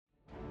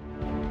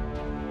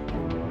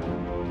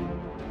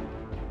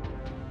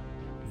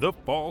The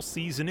fall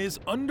season is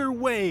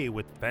underway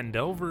with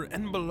Phandelver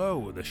and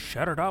Below the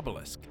Shattered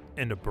Obelisk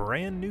and a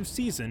brand new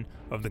season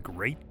of the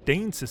Great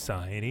Dane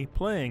Society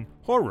playing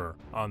Horror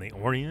on the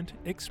Orient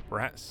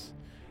Express.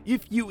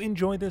 If you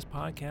enjoy this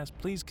podcast,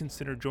 please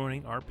consider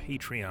joining our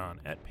Patreon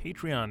at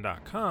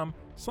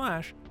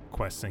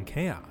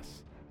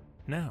patreon.com/questsandchaos.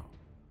 Now,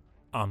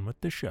 on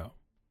with the show.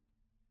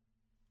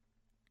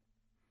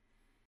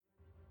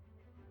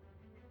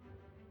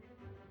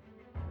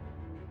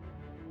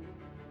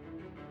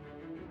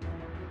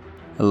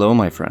 Hello,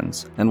 my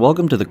friends, and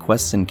welcome to the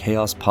Quests and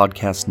Chaos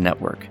Podcast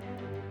Network.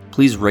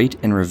 Please rate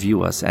and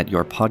review us at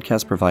your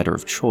podcast provider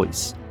of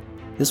choice.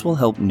 This will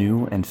help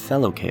new and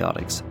fellow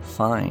chaotics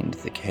find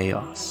the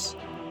chaos.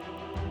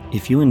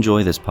 If you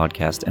enjoy this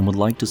podcast and would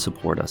like to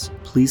support us,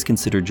 please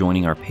consider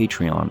joining our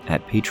Patreon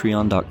at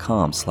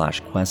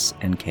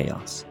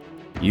patreon.com/questsandchaos.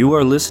 You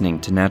are listening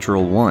to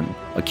Natural One,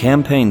 a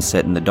campaign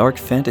set in the dark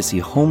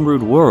fantasy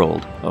homebrewed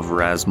world of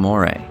Raz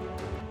Moray,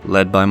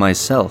 led by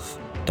myself,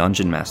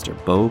 Dungeon Master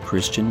Bo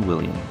Christian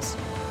Williams.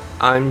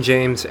 I'm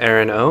James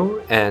Aaron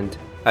O, and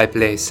I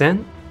play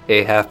Sen,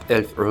 a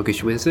half-elf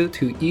roguish wizard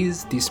who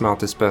is the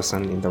smartest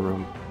person in the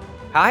room.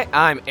 Hi,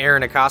 I'm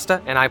Aaron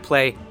Acosta, and I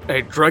play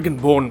a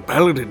dragonborn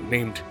paladin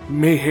named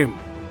Mayhem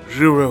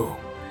Zero,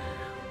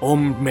 or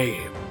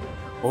Mayhem,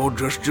 or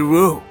just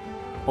Zero,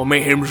 or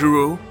Mayhem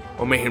Zero,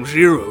 or Mayhem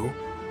Zero,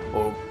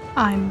 or...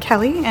 I'm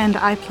Kelly, and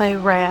I play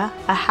Rhea,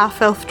 a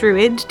half-elf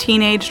druid,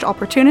 teenaged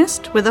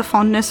opportunist with a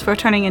fondness for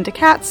turning into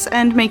cats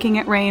and making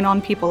it rain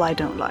on people I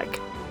don't like.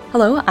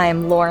 Hello,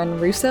 I'm Lauren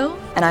Russo,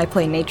 and I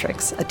play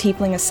Natrix, a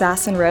tiefling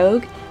assassin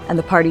rogue, and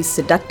the party's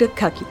seductive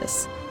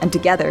cuccubus. And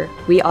together,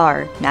 we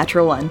are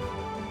Natural One.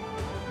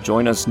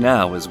 Join us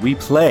now as we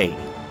play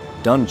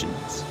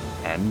Dungeons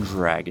and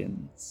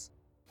Dragons.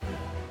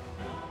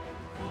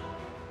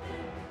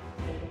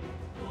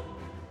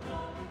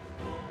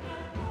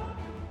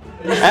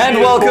 And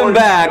welcome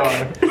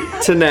back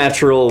to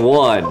Natural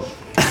One.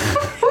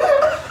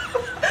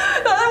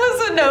 That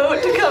was a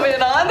note to come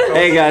in on.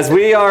 Hey guys,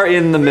 we are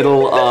in the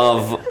middle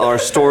of our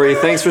story.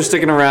 Thanks for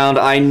sticking around.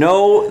 I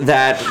know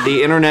that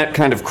the internet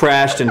kind of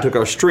crashed and took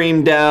our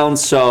stream down,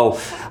 so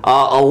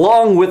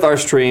along with our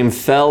stream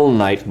fell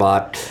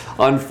Nightbot,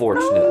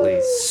 unfortunately.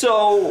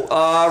 So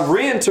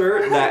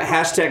re-enter that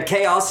hashtag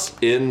chaos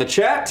in the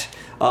chat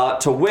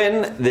to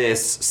win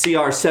this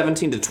CR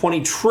 17 to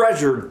 20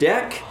 treasure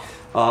deck.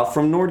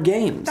 From Nord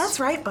Games. That's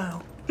right,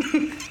 Bo.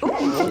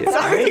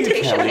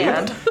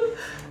 Hand.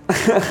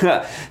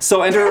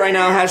 So enter it right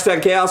now,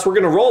 hashtag chaos. We're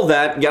going to roll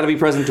that. You got to be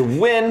present to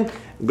win.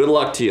 Good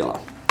luck to y'all.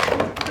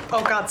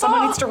 Oh, God.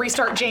 Someone needs to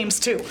restart James,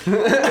 too.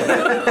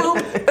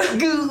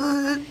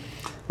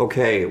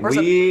 Okay, Where's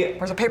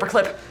a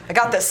paperclip? I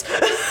got this.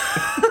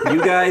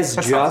 You guys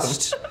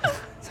just...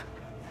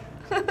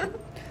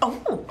 Oh,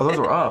 those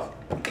were off.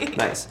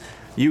 Nice.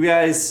 You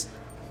guys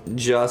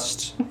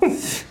just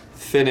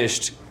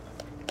finished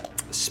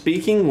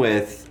speaking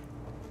with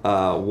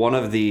one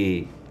of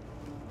the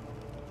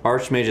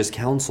Archmage's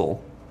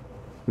Council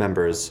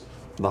members,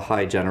 the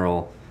High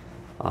General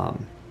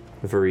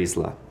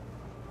Varizla,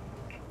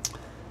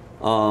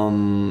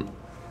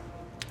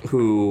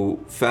 who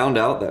found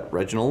out that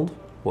Reginald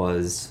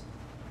was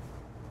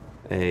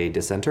a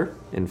dissenter.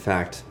 In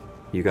fact,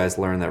 you guys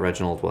learned that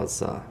Reginald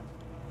was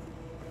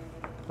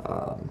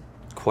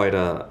quite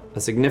a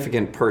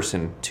significant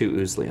person to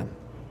Uzlium.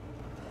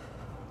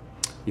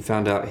 You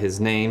found out his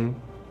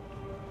name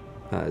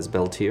is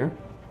Beltir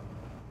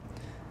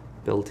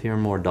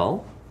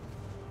Mordal,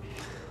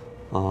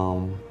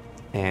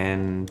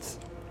 and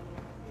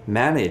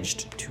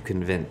managed to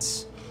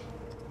convince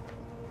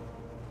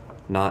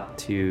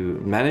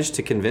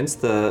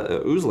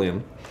the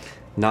Uzlium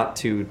not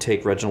to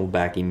take Reginald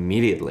back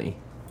immediately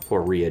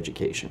for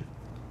re-education.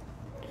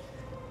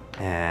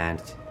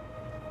 And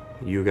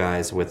you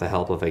guys, with the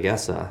help of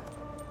Agessa,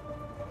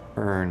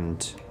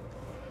 earned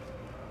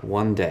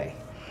one day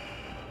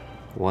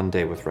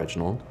with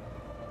Reginald.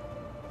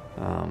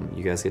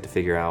 You guys get to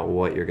figure out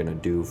what you're gonna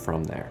do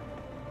from there,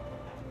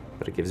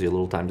 but it gives you a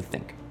little time to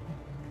think.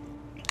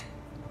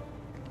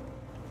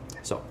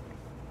 So,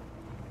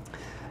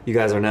 you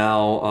guys are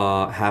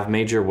now have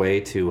made your way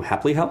to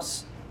Hapley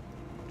House.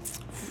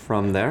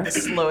 From there,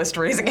 Slowest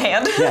raising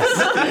hand. Yes.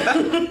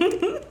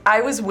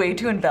 I was way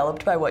too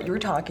enveloped by what you were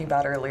talking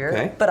about earlier,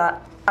 okay. But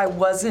I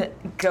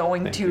wasn't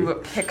going to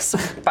pick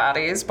some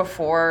bodies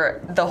before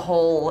the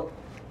whole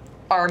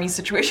army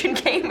situation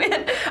came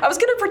in. I was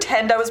gonna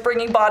pretend I was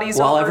bringing bodies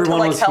while over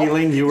everyone to was help.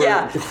 healing. You were.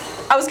 Yeah,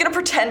 I was gonna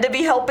pretend to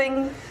be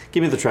helping.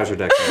 Give me the treasure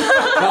deck.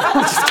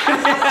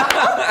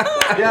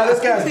 Yeah, this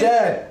guy's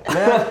dead.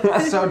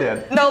 Man, so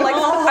dead. No, like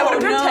I would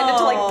have pretended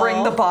to like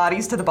bring the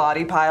bodies to the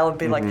body pile and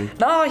be like,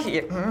 nah,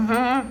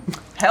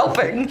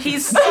 helping.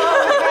 He's so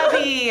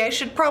heavy. I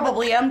should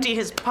probably empty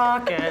his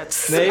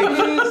pockets. Make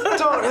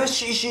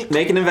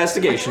an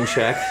investigation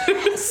check. I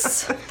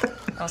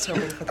was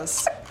hoping for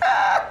this.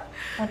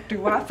 What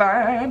do I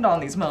find on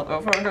these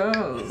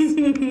motherfuckers?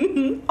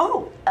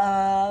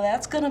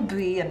 That's gonna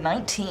be a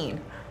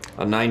 19.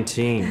 A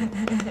 19.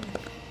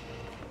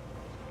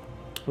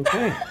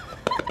 Okay.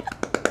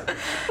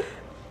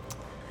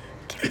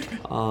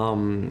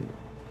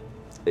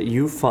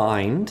 You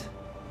find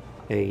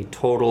a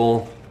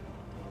total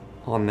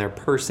on their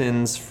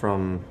persons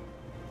from,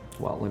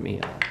 well, let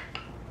me,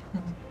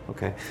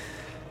 okay.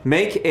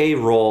 Make a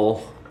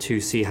roll to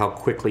see how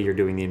quickly you're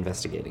doing the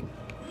investigating.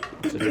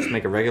 So just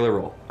make a regular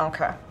roll.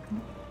 Okay.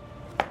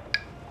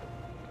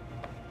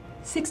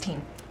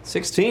 16.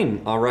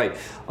 16, all right.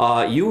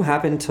 You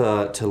happen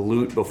to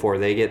loot before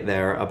they get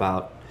there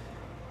about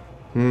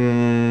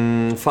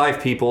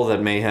 5 people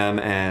that Mayhem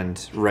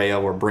and Rhea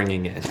were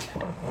bringing in.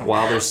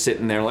 While they're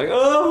sitting there like,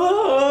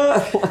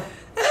 oh.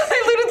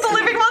 They looted the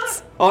living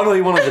ones? Oh no,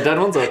 you wanted the dead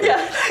ones? Okay.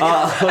 Yeah.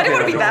 I didn't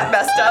want to be that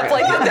messed up.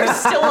 Like, they're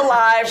still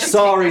alive.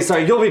 Sorry,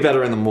 you'll be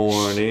better in the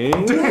morning.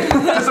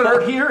 Does it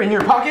hurt here in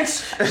your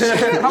pockets?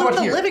 How about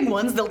the here? living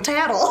ones, they'll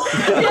tattle.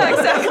 Yeah,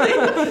 exactly.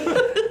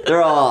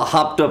 They're all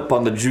hopped up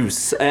on the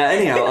juice.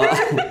 Anyhow,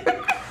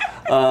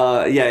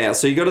 yeah.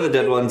 So you go to the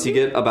dead ones. You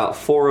get about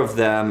 4 of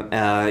them.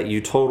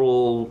 You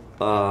total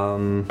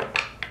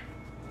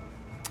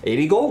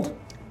 80 gold.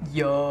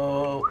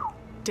 Yo.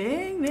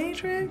 Dang,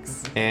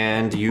 Natrix.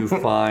 And you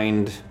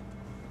find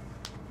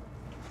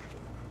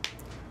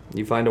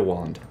a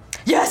wand.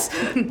 Yes!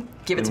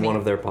 Give it to in me. one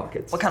of their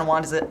pockets. What kind of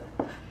wand is it?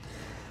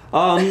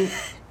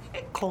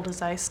 Cold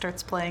as Ice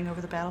starts playing over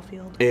the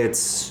battlefield.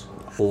 It's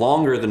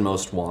longer than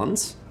most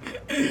wands.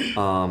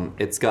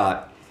 It's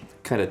got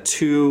kind of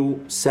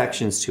 2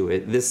 sections to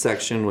it. This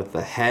section with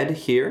the head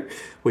here,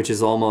 which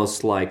is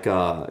almost like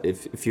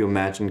if you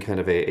imagine kind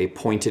of a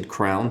pointed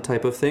crown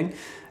type of thing.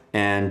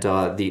 And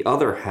the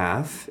other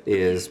half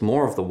is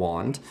more of the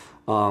wand.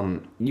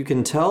 You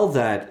can tell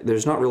that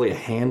there's not really a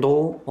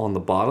handle on the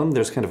bottom.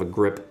 There's kind of a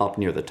grip up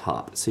near the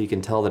top. So you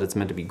can tell that it's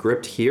meant to be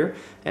gripped here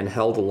and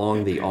held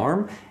along the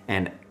arm.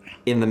 And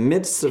in the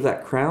midst of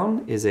that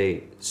crown is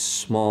a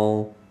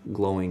small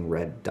glowing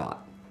red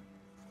dot.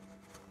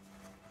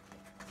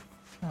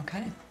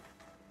 Okay.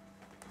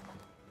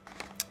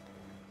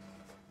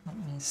 Let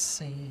me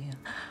see.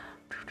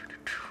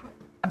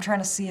 I'm trying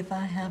to see if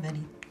I have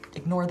any.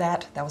 Ignore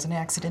that. That was an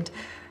accident.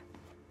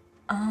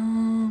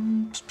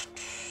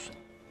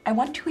 I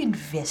want to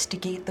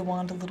investigate the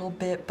wand a little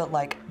bit, but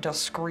like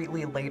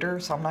discreetly later,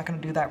 so I'm not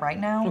going to do that right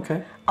now.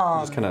 Okay.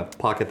 Just kind of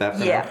pocket that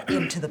for Yeah,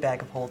 into the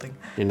bag of holding.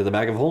 Into the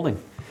bag of holding.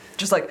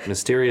 Just like...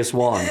 Mysterious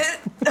wand.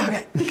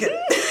 Okay, good.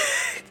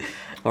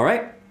 All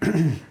right.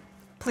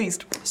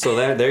 Pleased. So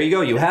there you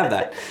go. You have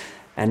that.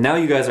 And now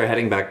you guys are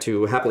heading back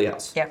to Happily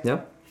House. Yeah.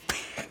 Yep.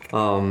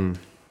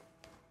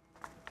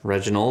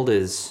 Reginald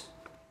is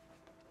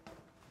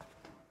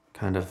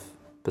kind of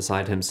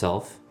beside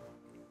himself.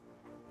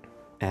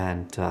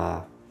 And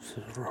kind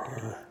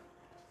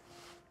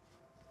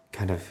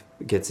of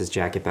gets his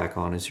jacket back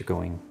on as you're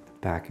going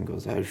back and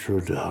goes, I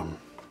should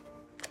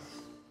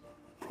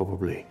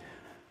probably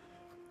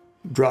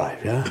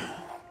drive, yeah?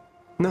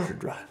 No. I should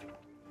drive.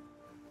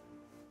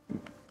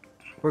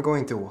 We're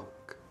going to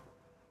walk.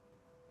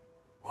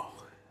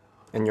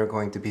 And you're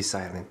going to be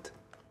silent.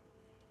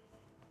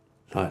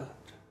 Silent.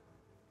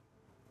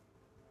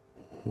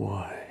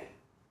 Why?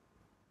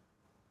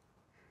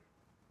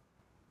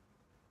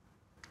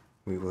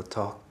 We will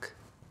talk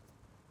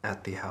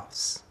at the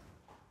house.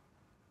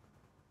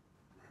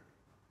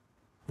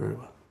 Very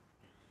well.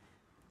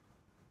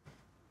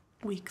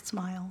 Weak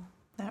smile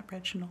at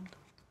Reginald.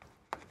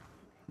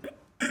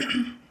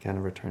 kind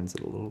of returns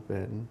it a little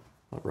bit. And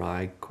a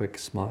wry, quick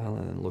smile,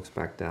 and then looks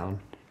back down.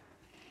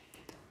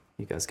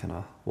 You guys kind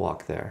of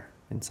walk there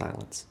in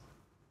silence.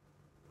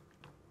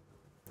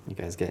 You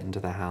guys get into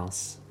the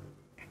house.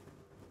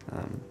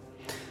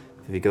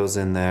 If he goes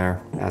in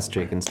there, asks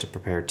Jenkins to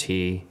prepare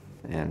tea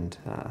and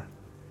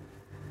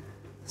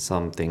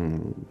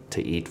something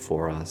to eat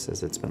for us,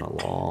 as it's been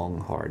a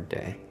long, hard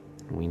day.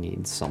 And we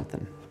need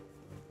something.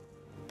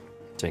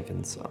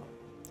 Jenkins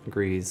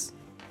agrees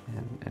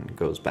and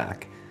goes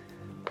back.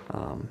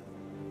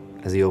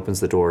 As he opens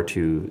the door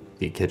to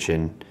the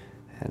kitchen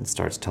and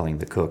starts telling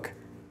the cook,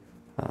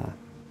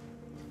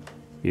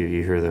 you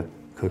hear the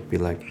cook be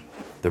like,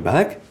 "They're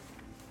back?"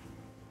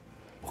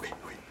 Okay.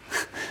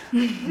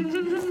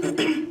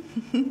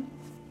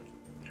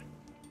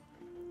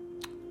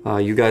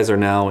 You guys are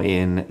now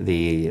in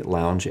the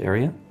lounge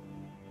area,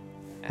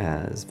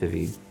 as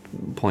Vivi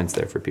points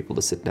there for people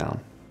to sit down.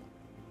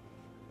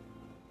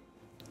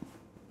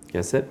 You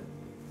guys sit?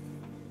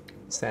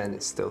 Sand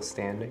is still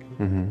standing.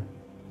 Mm-hmm.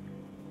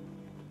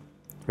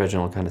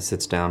 Reginald kind of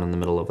sits down in the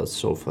middle of a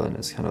sofa and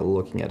is kind of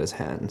looking at his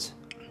hands.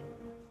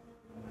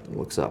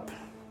 Looks up.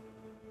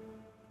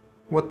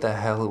 What the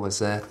hell was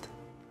that?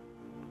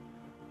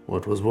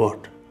 What was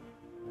what?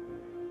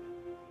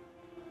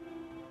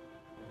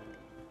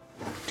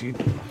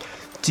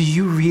 Do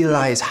you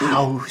realize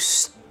how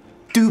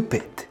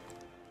stupid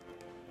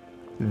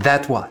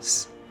that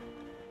was?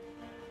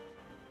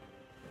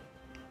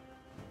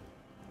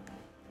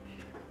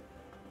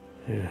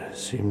 Yeah,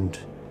 seemed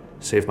to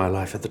save my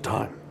life at the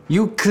time.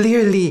 You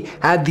clearly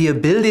had the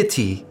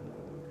ability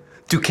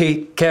to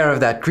take care of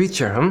that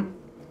creature, huh?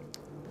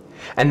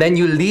 and then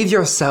you leave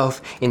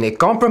yourself in a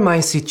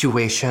compromised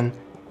situation,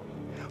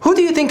 who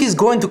do you think is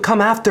going to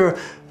come after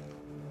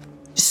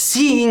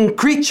seeing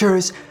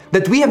creatures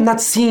that we have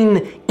not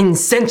seen in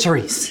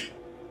centuries?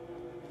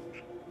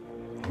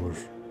 I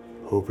was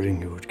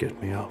hoping you would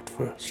get me out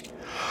first.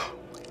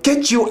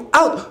 Get you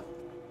out?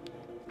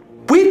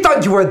 We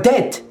thought you were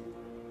dead.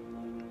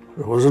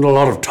 There wasn't a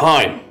lot of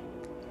time.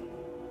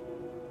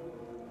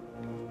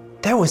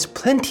 There was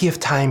plenty of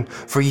time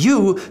for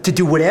you to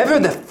do whatever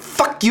the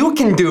fuck you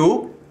can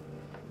do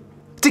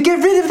to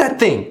get rid of that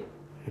thing.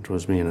 It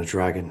was me and a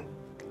dragon.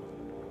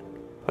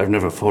 I've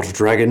never fought a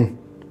dragon.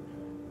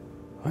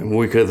 I'm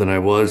weaker than I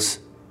was.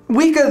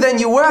 Weaker than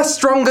you were,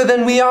 stronger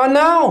than we are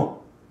now.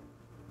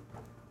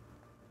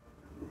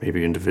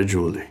 Maybe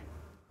individually.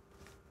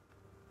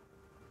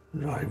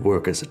 I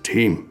work as a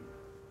team.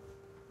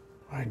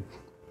 I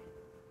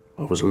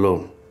was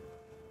alone.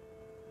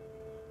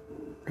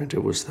 And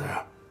it was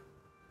there.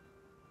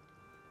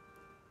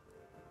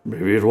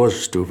 Maybe it was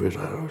stupid.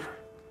 I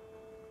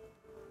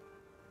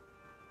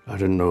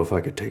didn't know if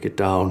I could take it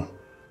down.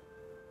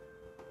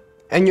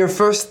 And your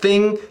first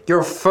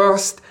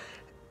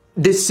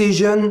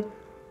decision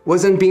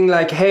wasn't being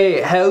like,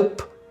 hey,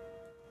 help.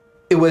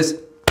 It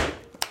was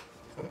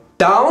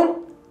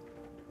down.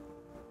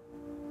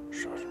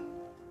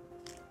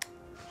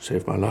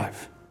 Saved my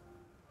life,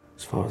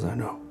 as far as I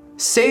know.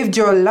 Saved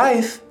your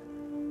life?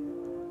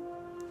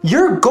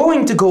 You're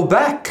going to go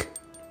back.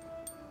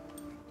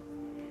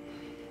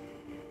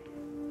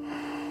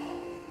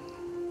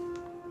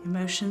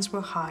 Emotions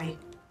were high.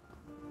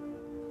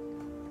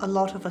 A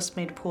lot of us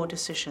made poor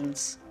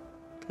decisions,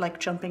 like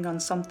jumping on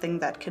something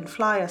that can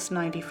fly us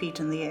 90 feet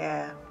in the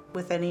air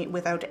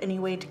without any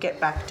way to get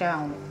back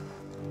down.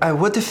 I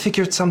would have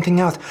figured something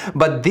out,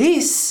 but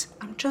this...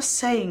 I'm just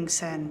saying,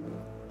 Sen.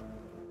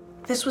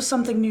 This was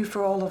something new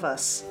for all of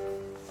us.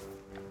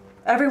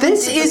 Everyone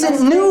this did the isn't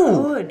best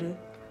new! they could.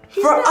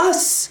 For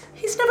us!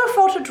 He's never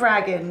fought a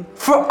dragon.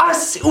 For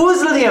us,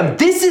 Uzliam,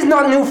 this is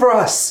not new for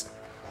us!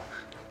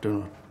 Do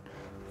not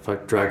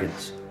fight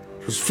dragons.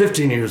 It was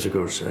 15 years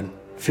ago, Sen.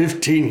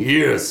 15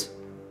 years!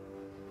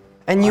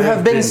 And you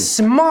have been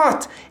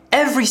smart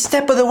every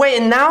step of the way,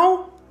 and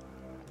now?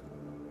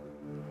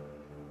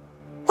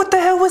 What the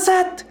hell was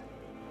that?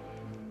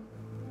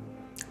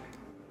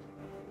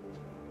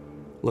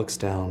 Looks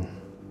down.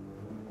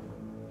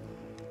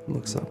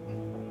 Looks up.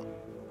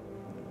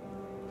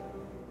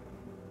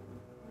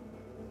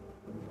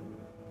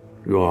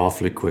 You are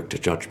awfully quick to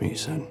judge me,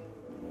 Sen.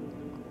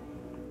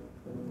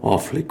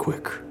 Awfully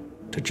quick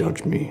to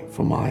judge me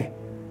for my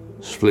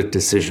split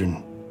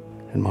decision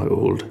in my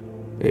old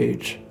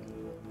age.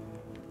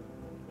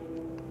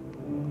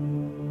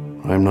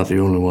 I am not the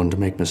only one to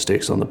make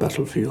mistakes on the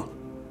battlefield.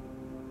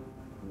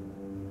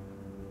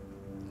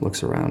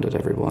 Looks around at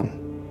everyone.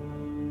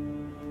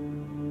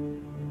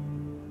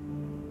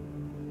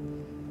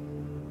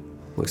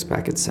 Looks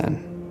back at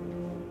Sen.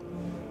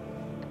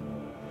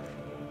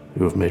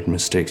 You have made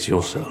mistakes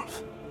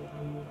yourself.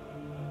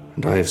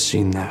 And I have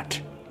seen that.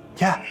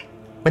 Yeah,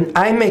 when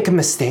I make a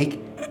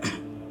mistake,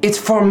 it's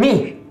for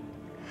me.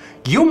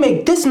 You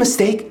make this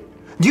mistake,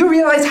 do you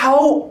realize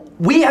how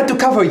we had to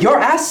cover your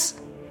ass?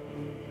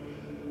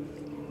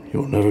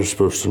 You were never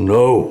supposed to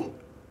know.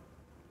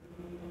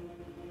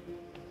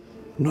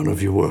 None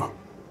of you were.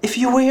 If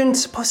you weren't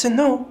supposed to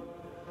know,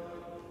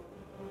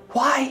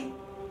 why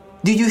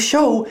do you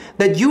show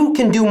that you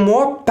can do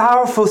more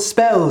powerful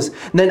spells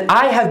than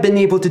I have been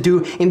able to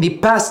do in the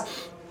past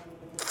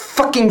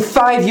fucking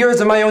 5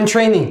 years of my own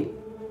training?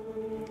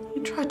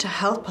 You tried to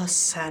help us,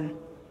 Sen.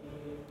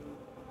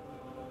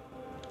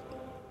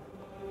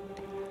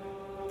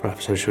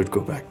 Perhaps I should go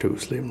back to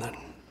Uzliam then.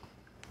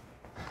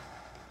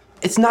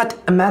 It's not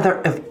a matter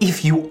of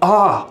if you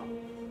are.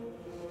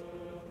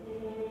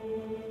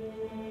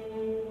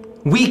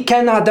 We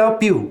cannot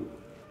help you.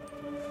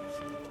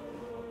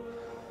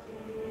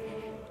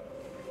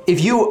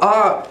 If you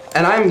are,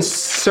 and I'm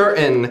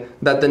certain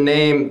that the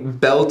name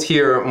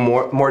Beltir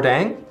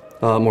Mordang?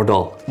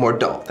 Mordal.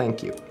 Mordal,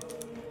 thank you.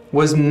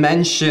 Was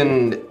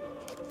mentioned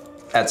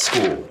at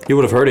school. You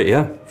would have heard it,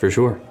 yeah, for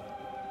sure.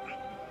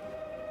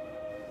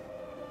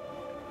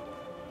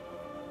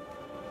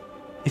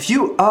 If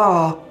you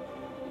are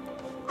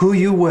who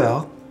you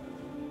were,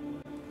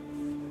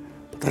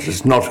 but that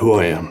is not who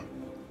I am.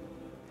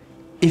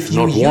 If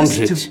you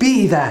used to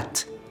be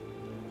that,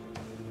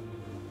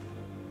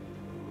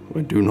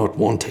 I do not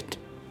want it.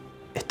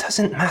 It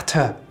doesn't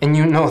matter, and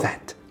you know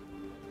that.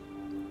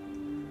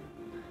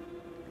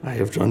 I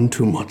have done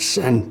too much,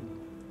 Sen.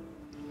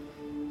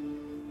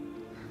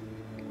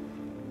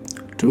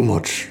 Too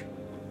much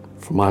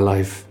for my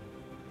life.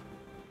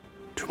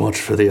 Too much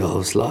for the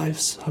elves'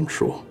 lives, I'm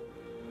sure.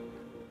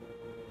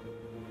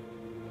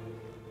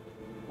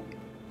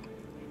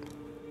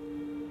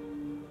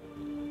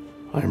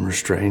 I am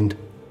restrained.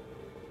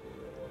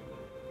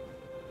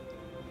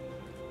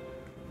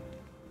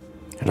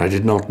 And I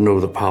did not know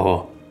the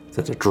power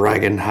that a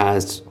dragon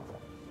has.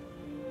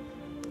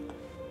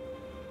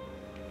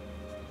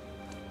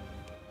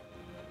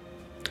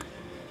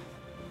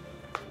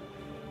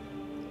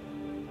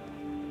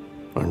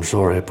 I'm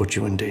sorry I put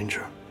you in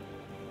danger.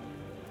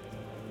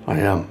 I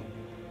am.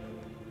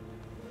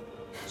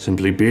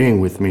 Simply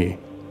being with me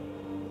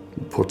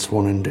puts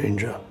one in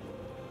danger.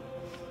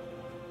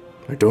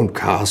 I don't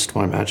cast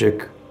my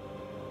magic.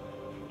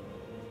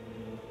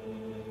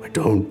 I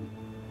don't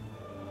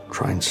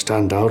try and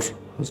stand out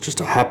as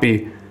just a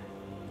happy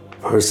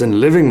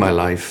person living my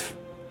life.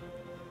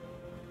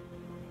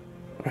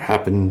 I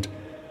happened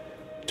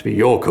to be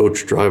your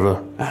coach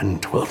driver,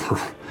 and, well,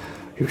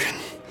 you can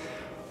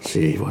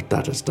see what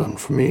that has done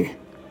for me.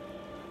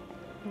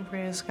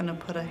 Rhea's gonna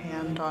put a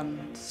hand on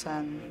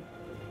Sen,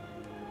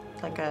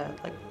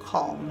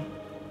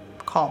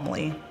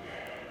 calmly.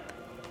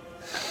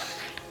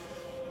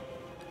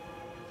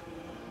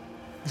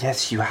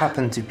 Yes, you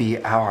happen to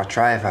be our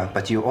driver,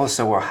 but you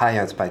also were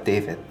hired by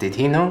David. Did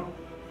he know?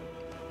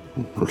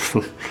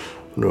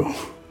 No.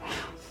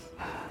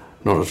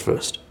 Not at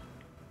first.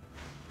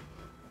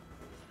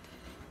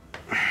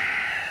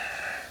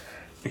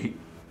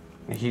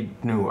 He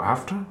knew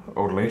after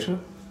or later?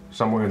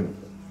 Somewhere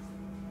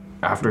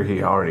after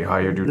he already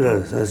hired you?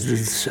 Yes, as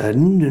did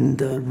Sen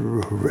and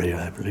Ray,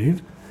 I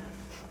believe.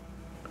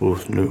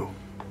 Both knew.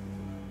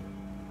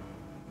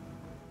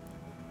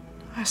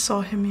 I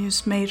saw him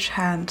use Mage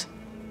Hand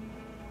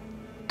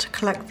to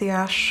collect the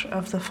ash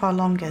of the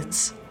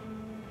Farlongids.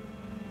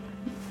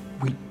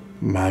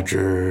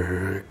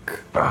 Magic.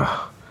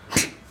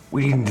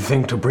 We didn't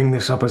think to bring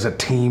this up as a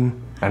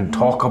team and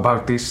talk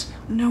about this.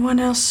 No one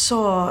else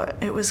saw.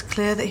 It was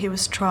clear that he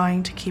was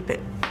trying to keep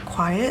it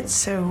quiet,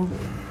 so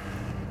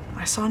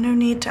I saw no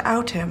need to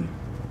out him.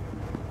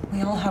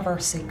 We all have our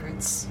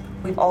secrets.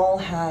 We've all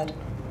had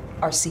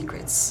our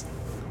secrets.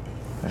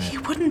 He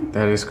wouldn't.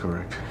 That is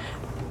correct.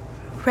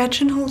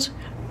 Reginald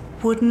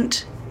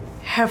wouldn't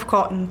have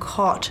gotten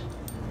caught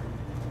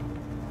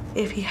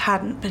if he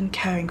hadn't been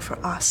caring for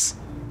us.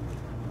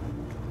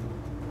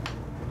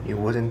 You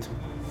wouldn't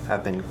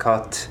have been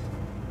caught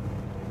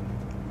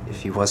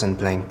if you wasn't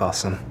playing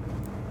possum.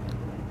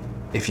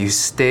 If you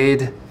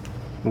stayed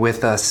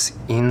with us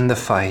in the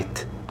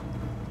fight.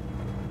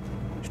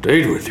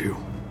 Stayed with you?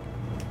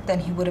 Then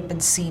he would have been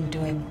seen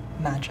doing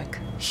magic.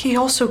 He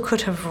also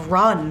could have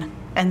run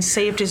and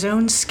saved his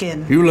own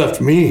skin. You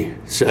left me,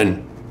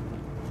 Sen.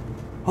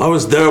 I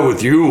was there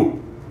with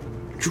you.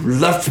 You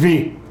left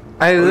me.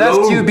 I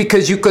left you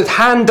because you could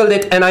handle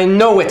it, and I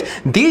know it.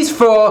 These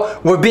four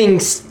were being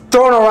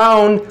thrown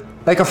around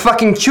like a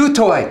fucking chew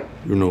toy.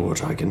 You know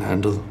what I can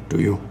handle, do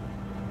you?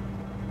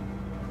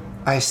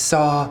 I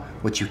saw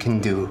what you can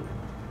do.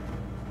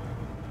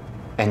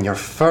 And your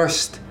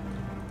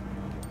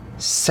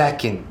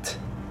second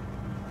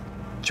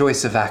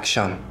choice of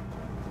action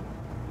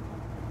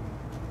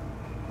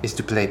is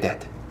to play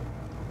dead.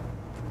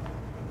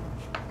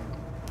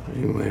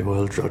 You may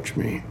well judge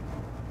me.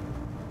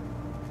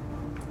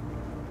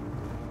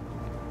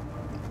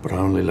 But I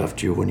only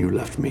left you when you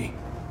left me.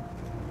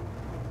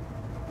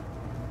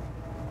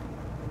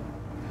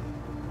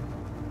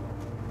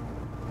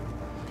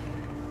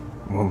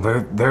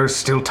 Well, there's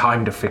still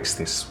time to fix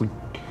this.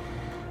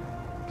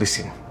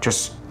 Listen,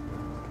 just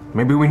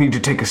maybe we need to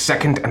take a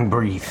second and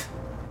breathe.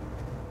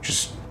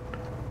 Just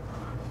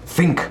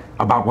think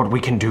about what we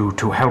can do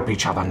to help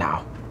each other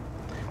now.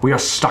 We are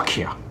stuck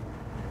here.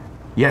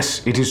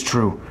 Yes, it is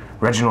true.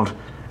 Reginald,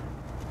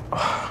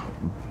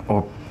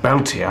 or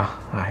Beltier,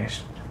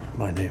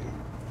 My name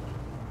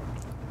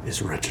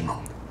is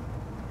Reginald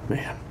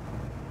Mayhem.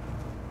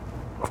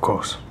 Of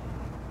course.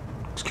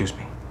 Excuse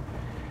me.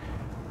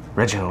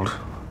 Reginald,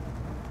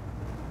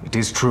 it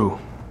is true.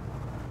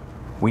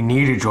 We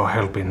needed your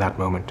help in that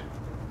moment.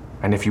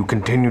 And if you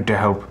continued to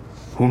help,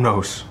 who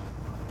knows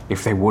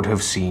if they would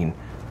have seen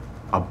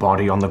a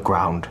body on the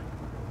ground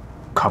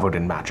covered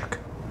in magic.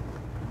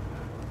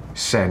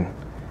 Sen,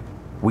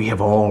 we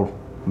have all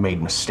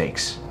made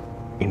mistakes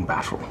in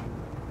battle.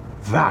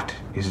 That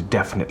is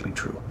definitely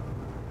true.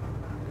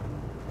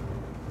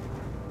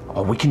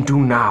 All we can do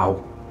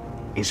now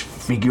is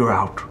figure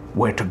out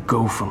where to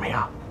go from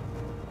here.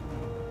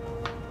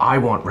 I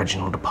want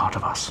Reginald a part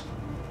of us.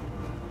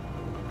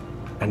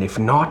 And if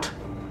not,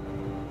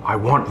 I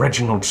want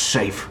Reginald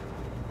safe.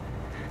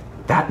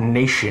 That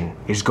nation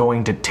is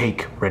going to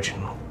take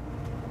Reginald.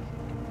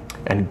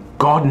 And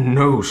God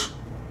knows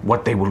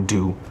what they will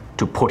do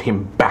to put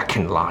him back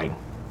in line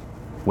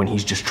when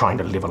he's just trying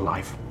to live a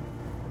life.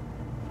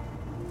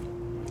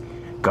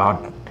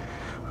 God,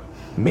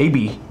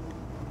 maybe,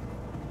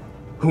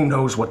 who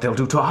knows what they'll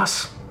do to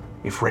us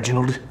if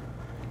Reginald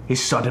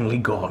is suddenly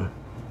gone.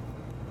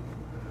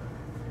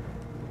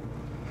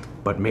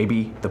 But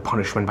maybe the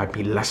punishment might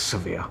be less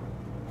severe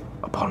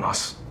upon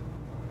us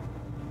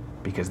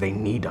because they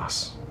need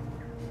us.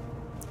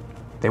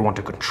 They want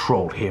to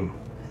control him.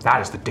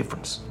 That is the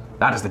difference.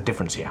 That is the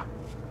difference here.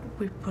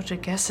 We put a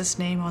guess's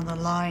name on the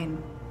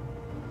line.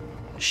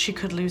 She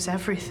could lose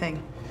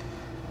everything.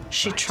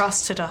 She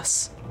trusted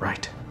us.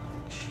 Right.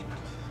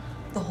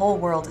 The whole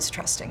world is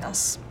trusting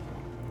us.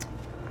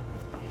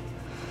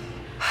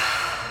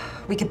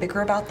 We could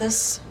bicker about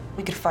this.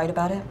 We could fight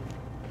about it.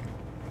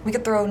 We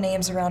could throw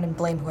names around and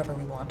blame whoever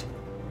we want.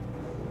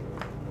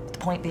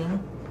 point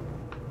being,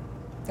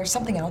 there's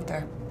something out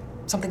there.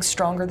 Something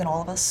stronger than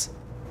all of us.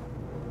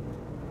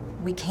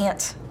 We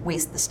can't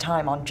waste this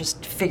time on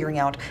just figuring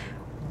out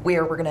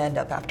where we're gonna end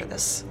up after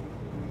this.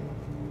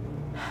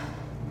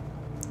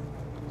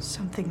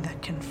 Something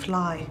that can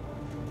fly.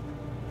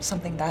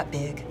 Something that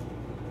big.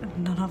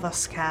 None of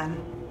us can.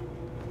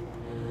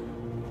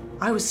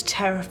 I was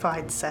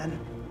terrified, Sen.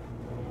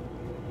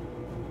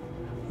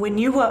 When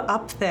you were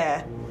up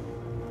there,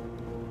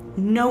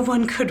 no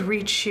one could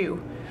reach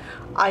you.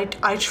 I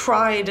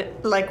tried,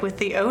 like with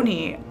the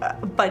Oni,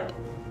 but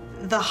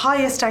the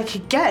highest I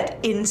could get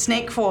in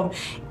snake form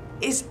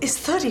is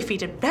 30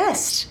 feet at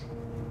best.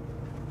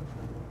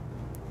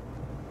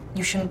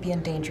 You shouldn't be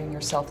endangering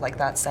yourself like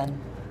that, Sen.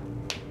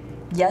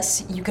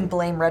 Yes, you can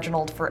blame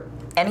Reginald for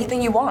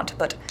anything you want,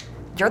 but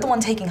you're the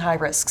one taking high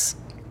risks.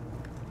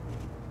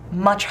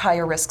 Much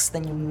higher risks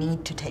than you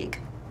need to take.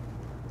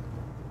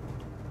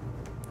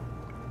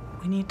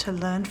 We need to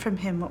learn from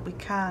him what we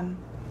can.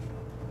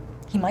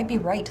 He might be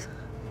right.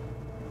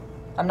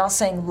 I'm not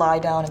saying lie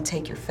down and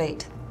take your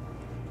fate.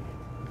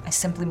 I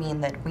simply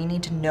mean that we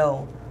need to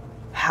know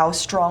how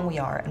strong we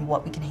are and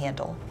what we can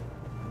handle.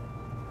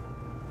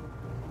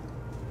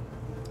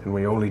 And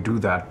we only do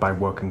that by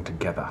working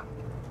together.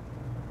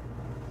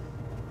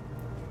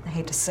 I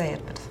hate to say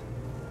it, but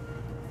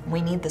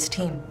we need this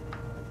team.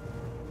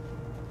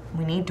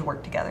 We need to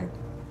work together.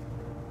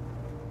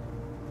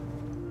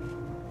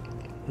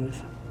 I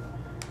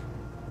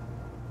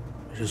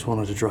just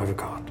wanted to drive a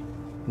cart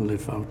and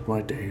live out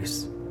my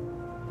days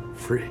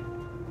free.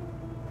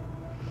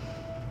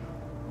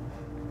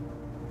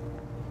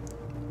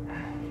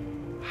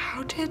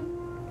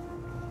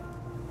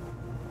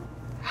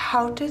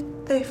 How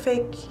did they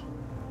fake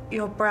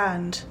your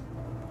brand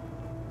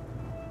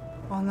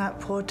on that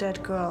poor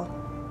dead girl?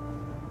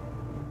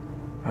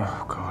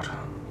 Oh, God.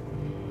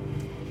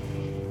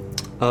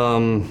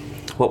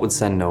 What would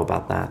Sen know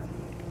about that?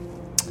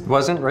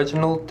 Wasn't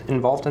Reginald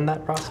involved in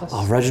that process?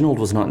 Oh, Reginald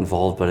was not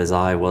involved, but his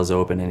eye was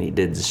open and he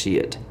did see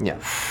it. Yeah.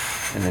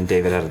 And then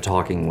David had a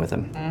talking with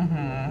him.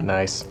 Mm-hmm.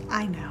 Nice.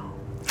 I know.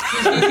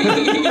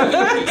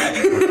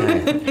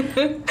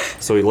 Okay.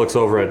 So he looks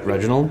over at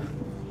Reginald?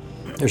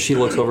 Or she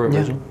looks over at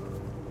Reginald?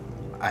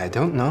 I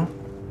don't know.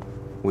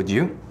 Would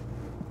you?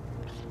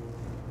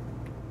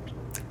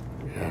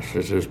 Yes,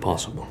 it is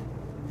possible.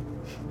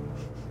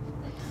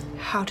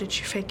 How did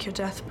you fake your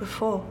death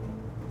before?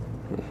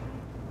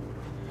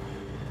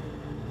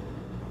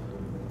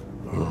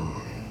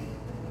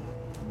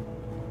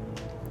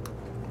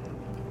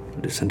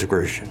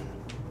 Disintegration.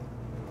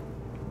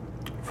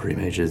 Free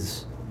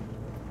mages,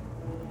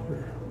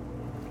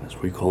 as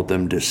we called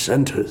them,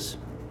 dissenters.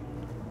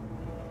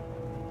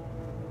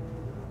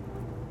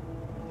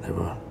 They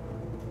were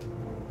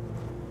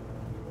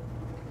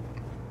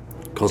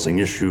causing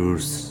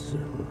issues.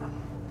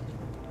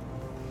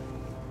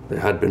 They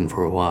had been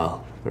for a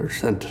while. They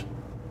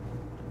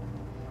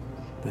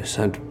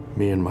sent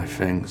me and my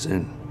fangs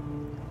in.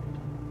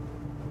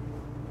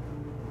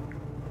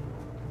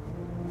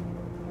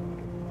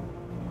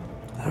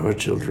 Our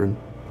children.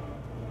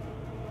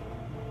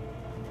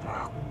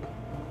 Oh,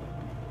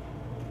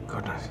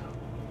 goodness.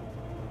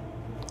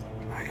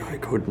 I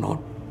could not.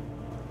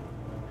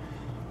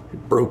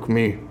 It broke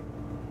me.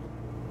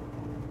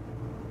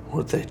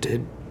 What they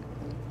did.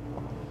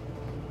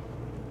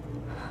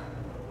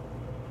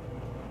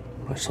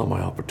 I saw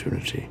my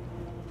opportunity.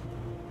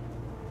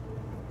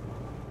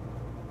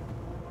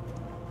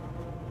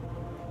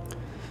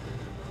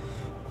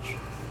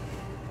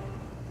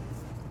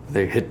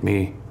 They hit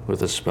me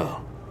with a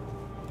spell.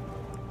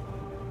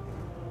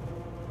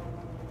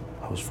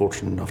 I was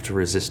fortunate enough to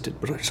resist it,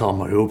 but I saw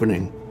my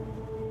opening.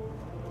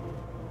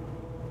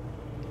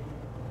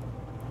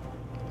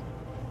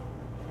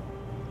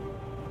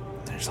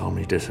 They saw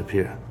me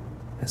disappear,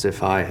 as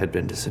if I had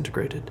been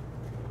disintegrated.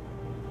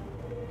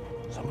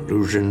 Some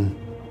illusion.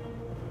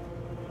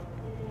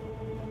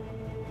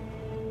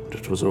 But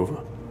it was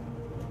over.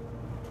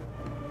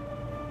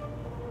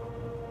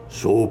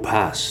 So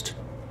past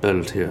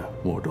Beltir,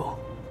 Mordor.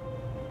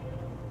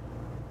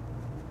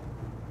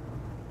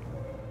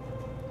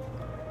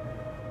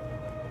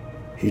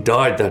 He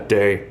died that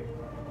day.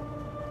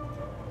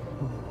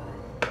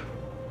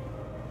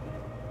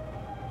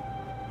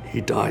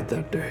 He died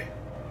that day.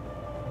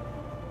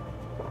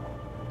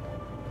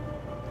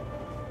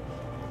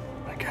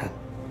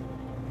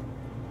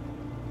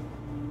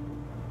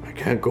 I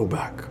can't go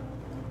back.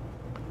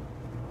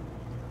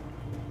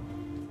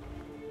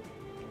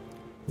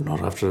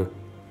 Not after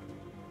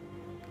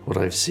what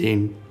I've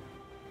seen,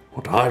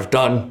 what I've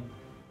done.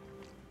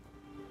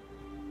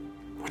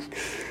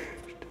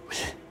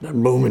 That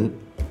moment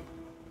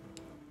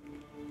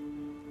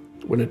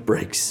when it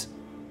breaks,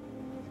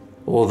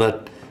 all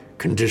that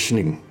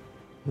conditioning,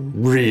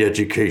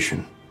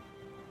 re-education.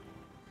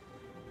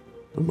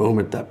 The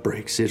moment that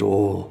breaks, it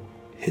all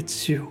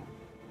hits you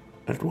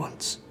at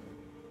once.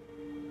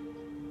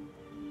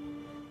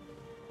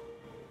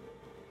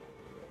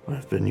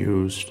 I've been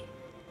used.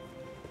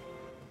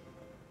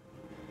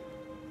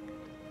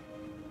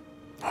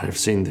 I have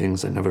seen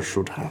things I never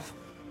should have.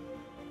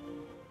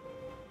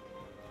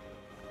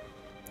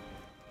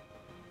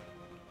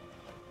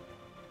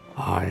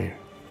 I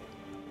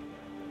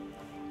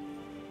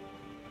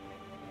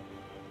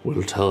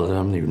will tell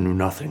them you knew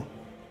nothing.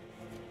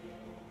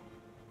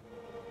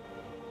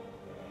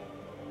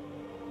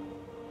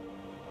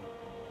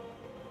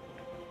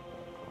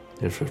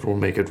 If it will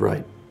make it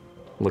right.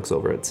 Looks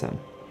over at Sen.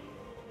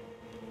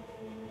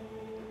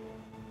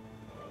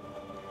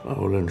 I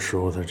will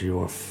ensure that you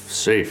are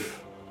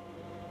safe.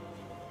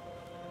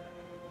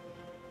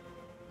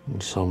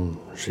 And some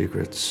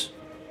secrets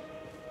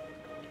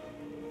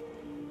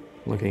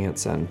Looking at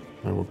Sen.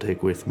 I will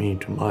take with me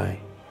to my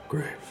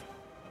grave.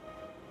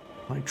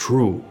 My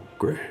true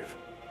grave.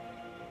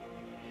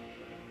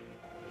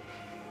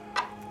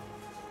 I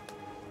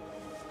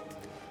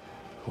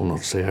will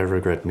not say I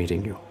regret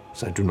meeting you,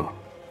 as I do not.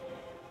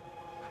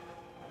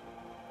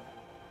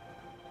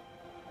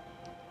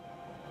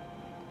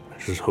 I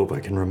just hope I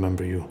can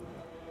remember you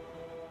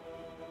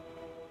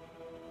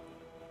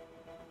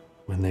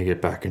when they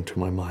get back into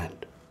my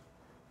mind.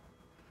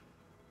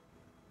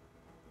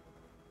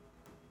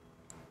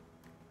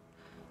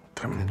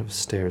 Kind of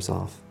stares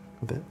off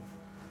a bit.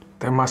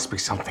 There must be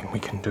something we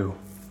can do.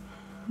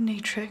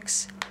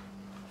 Natrix,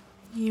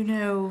 you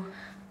know,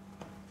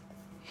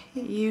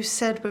 you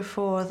said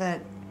before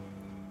that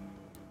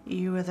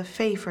you were the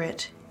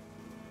favorite.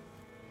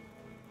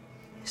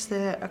 Is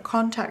there a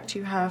contact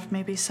you have,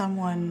 maybe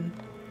someone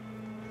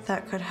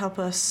that could help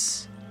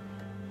us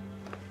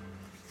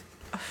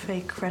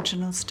fake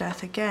Reginald's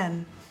death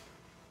again?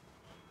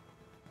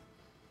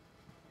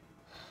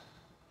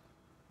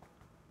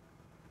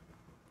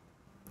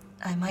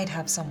 I might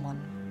have someone,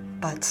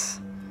 but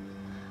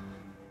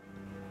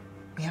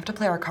we have to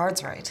play our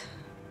cards right.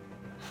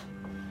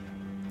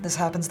 This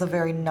happens the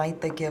very night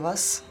they give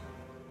us.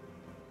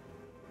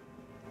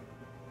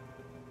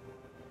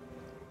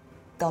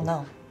 They'll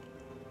know.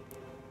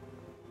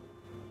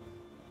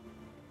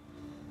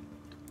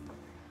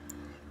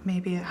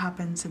 Maybe it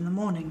happens in the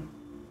morning.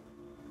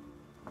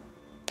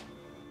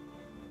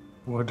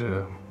 What,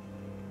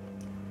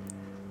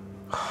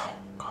 Oh,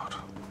 God.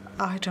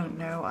 I don't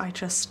know,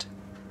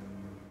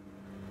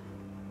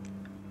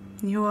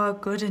 You are a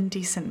good and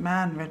decent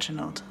man,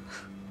 Reginald.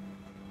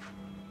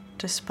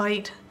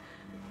 Despite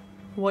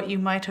what you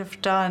might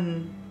have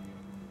done,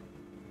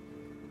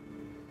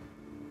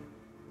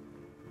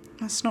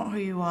 that's not who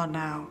you are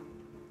now.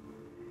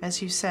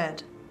 As you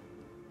said,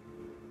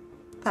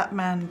 that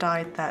man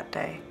died that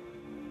day.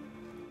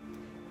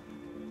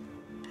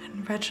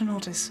 And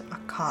Reginald is a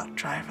cart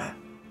driver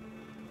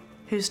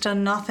who's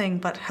done nothing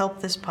but help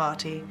this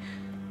party,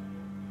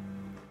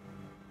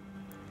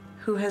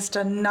 who has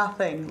done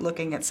nothing,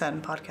 looking at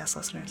certain podcast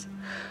listeners,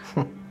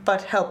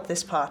 but help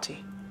this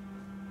party.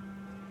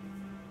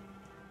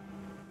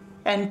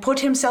 And put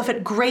himself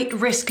at great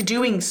risk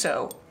doing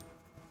so.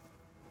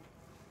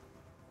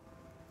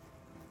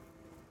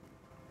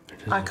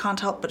 I can't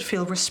help but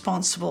feel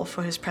responsible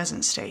for his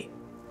present state.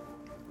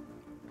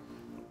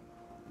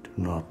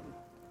 Do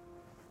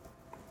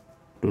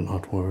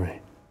not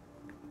worry,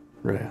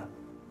 Rhea.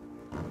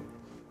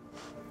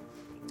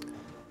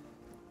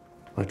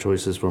 My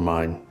choices were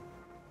mine.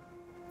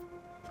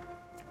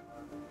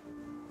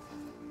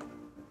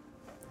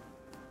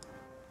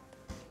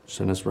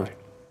 Sen is right.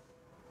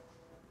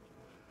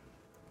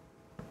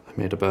 I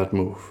made a bad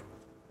move.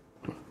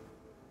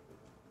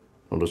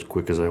 Not as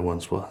quick as I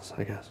once was,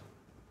 I guess.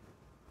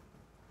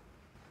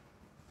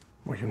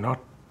 Were you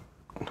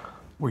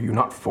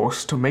not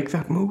forced to make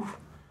that move?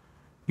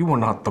 You were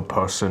not the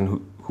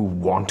person who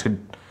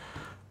wanted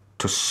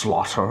to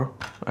slaughter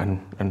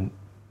and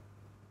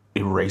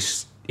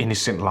erase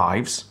innocent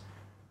lives.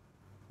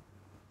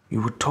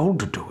 You were told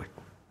to do it.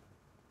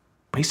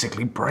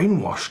 Basically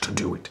brainwashed to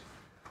do it.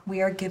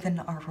 We are given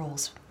our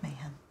roles,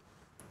 Mayhem.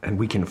 And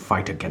we can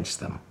fight against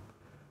them.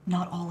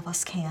 Not all of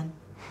us can.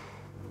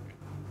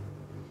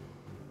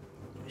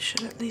 We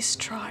should at least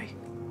try.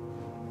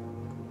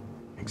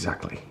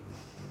 Exactly.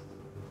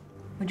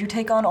 Would you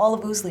take on all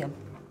of Oozlium?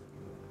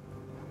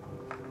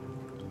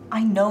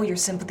 I know your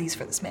sympathies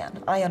for this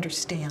man. I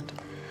understand.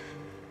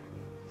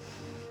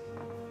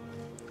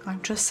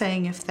 I'm just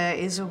saying, if there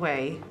is a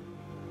way,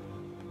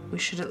 we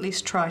should at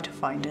least try to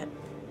find it.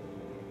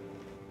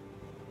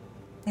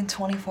 In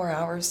 24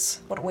 hours,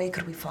 what way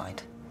could we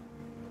find?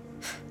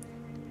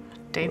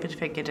 David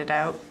figured it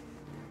out.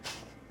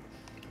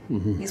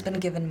 He's been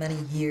given many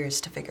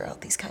years to figure out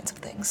these kinds of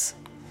things.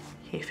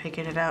 He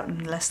figured it out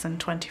in less than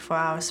 24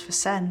 hours for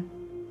Sen.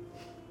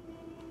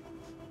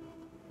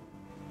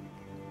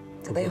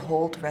 Do they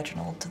hold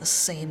Reginald to the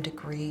same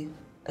degree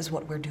as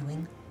what we're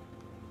doing?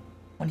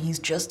 When he's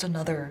just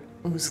another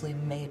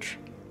Oozlium mage?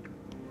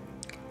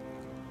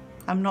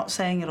 I'm not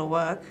saying it'll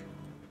work.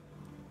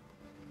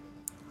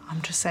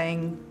 I'm just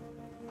saying,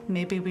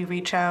 maybe we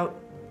reach out.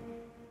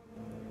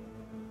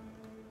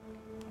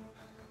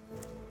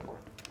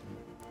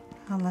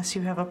 Unless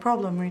you have a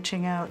problem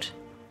reaching out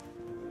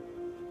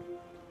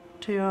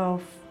to your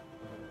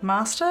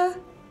master?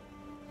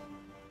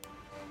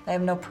 I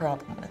have no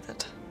problem with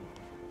it.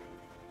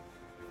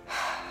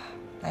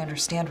 I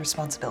understand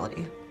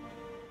responsibility.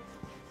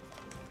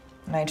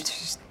 And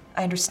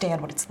I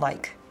understand what it's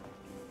like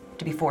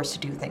to be forced to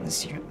do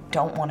things you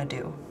don't want to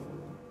do.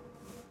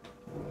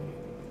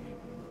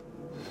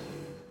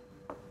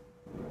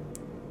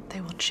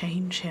 They will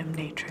change him,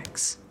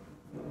 Natrix.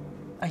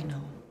 I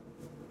know.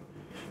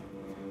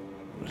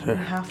 You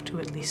have to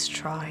at least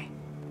try.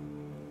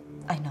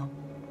 I know.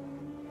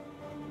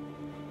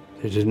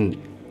 They didn't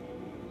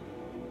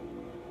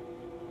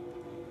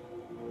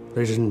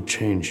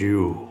change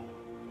you,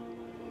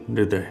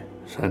 did they,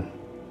 Sen?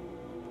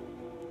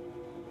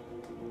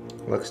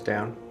 Looks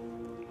down.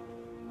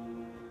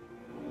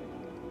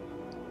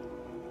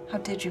 How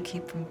did you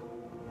keep from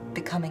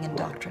becoming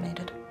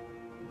indoctrinated?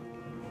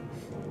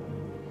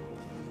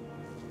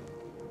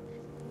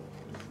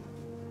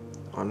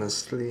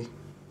 Honestly,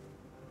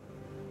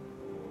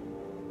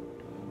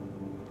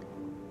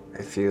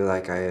 I feel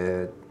like I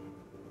had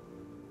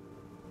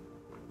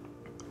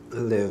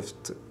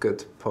lived a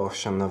good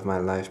portion of my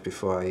life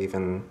before I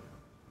even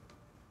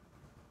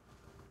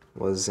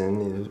was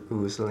in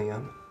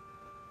Oozlium.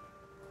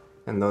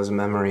 And those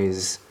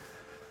memories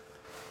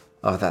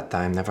of that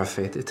time never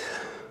faded.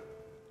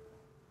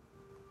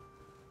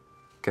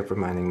 Kept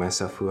reminding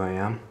myself who I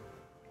am.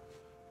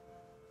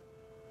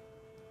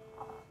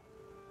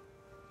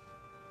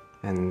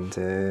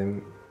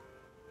 And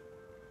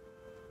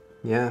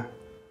yeah,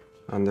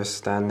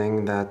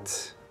 understanding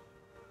that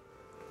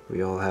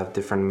we all have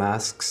different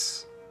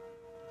masks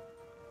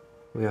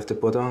we have to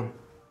put on.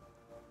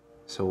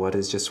 So what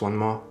is just one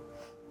more?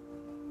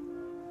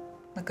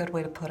 A good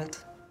way to put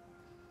it.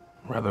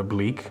 Rather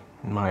bleak,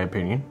 in my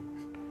opinion.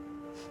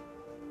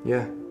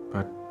 Yeah.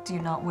 But do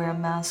you not wear a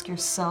mask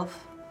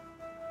yourself?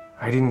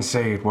 I didn't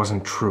say it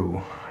wasn't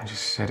true. I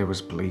just said it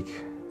was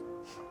bleak.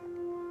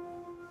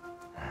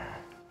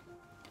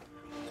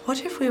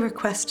 What if we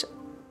request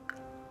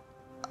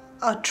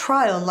a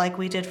trial like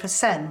we did for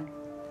Sen?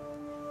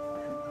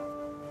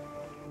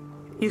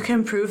 You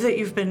can prove that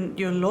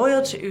you're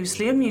loyal to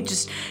Oozlium, you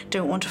just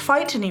don't want to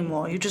fight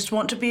anymore. You just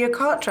want to be a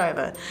cart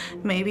driver.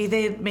 Maybe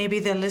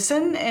they'll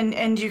listen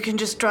and you can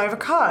just drive a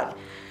cart.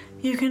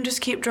 You can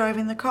just keep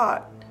driving the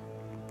cart.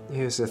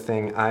 Here's the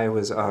thing, I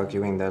was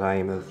arguing that I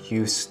am of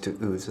use to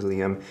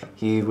Oozlium.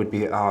 He would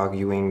be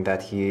arguing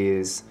that he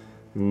is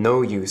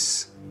no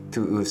use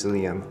to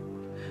Oozlium.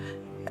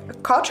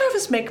 Car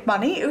drivers make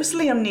money.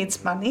 Oozlium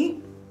needs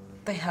money.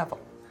 They have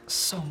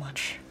so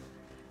much.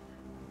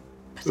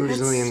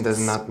 Oozlium does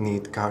not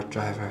need car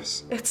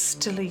drivers. It's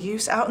still a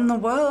use out in the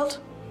world.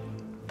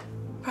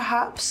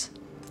 Perhaps.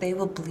 They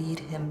will bleed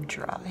him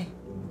dry.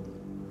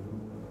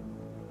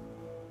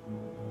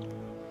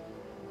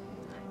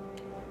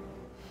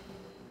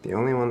 The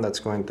only one that's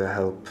going to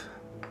help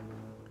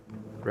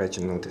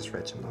Reginald is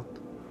Reginald.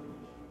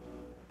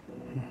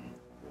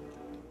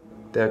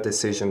 Their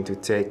decision to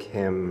take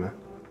him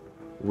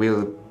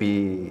will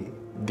be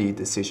the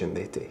decision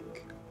they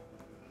take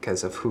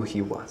because of who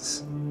he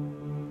was.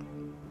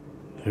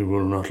 They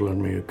will not let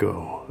me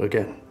go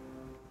again.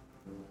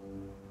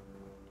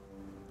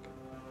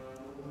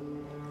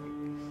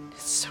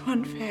 It's so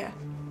unfair.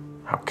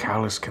 How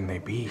callous can they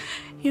be?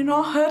 You're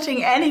not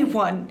hurting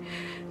anyone.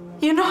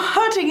 You're not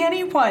hurting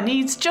anyone.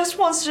 He just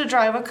wants to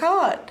drive a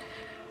cart.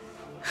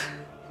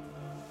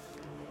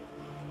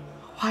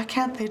 Why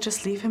can't they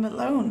just leave him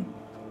alone?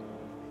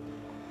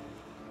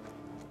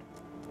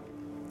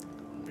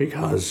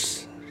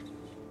 Because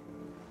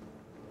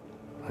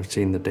I've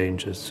seen the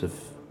dangers of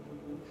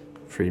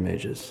free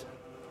mages.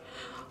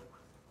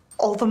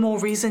 All the more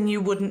reason you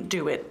wouldn't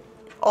do it.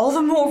 All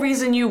the more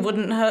reason you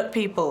wouldn't hurt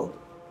people.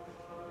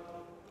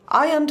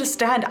 I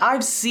understand.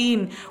 I've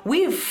seen.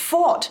 We've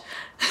fought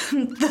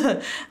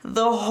the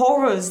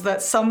horrors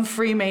that some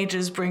free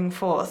mages bring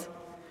forth.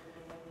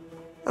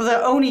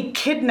 The Oni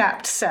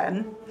kidnapped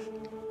Sen.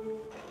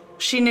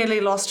 She nearly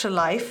lost her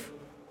life.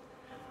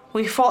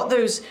 We fought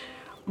those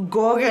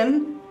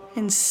Gorgon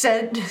and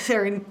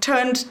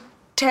turned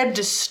Ted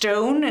to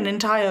stone, an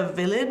entire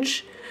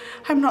village.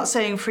 I'm not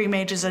saying free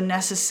mages are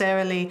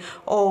necessarily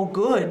all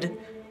good.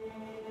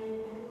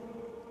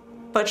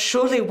 But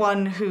surely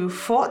one who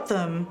fought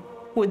them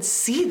would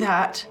see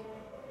that.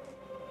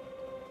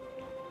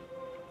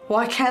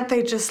 Why can't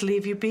they just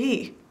leave you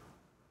be?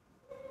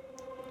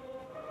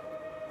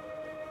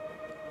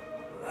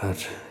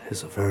 That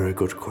is a very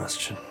good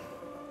question.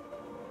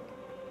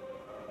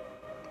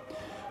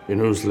 In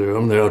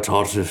Oozlium, they are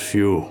taught a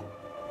few.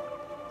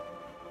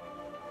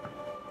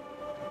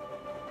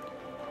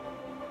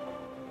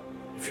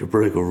 If you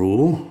break a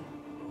rule,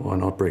 why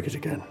not break it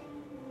again?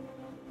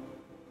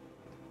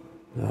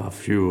 There are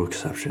few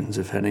exceptions,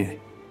 if any.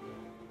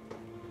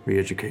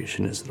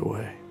 Re-education is the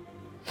way.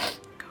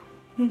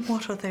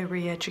 What are they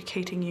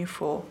re-educating you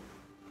for?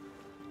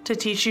 To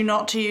teach you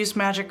not to use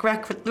magic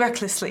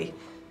recklessly?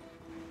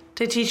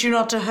 To teach you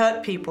not to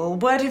hurt people?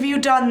 What have you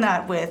done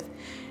that with?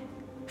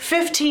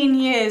 15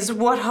 years,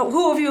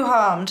 who have you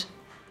harmed?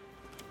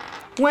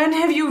 When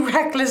have you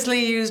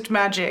recklessly used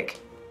magic?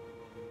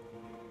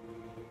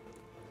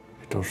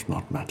 does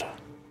not matter.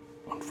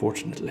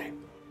 Unfortunately,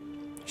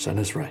 Sen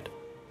is right.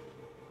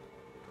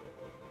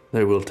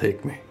 They will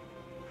take me.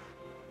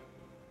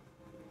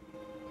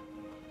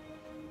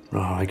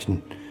 I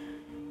can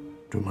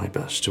do my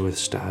best to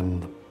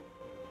withstand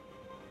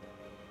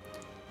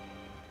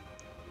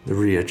the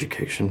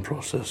re-education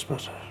process,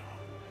 but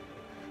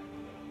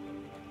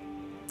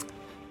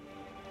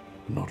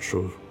I'm not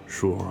sure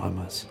I'm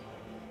as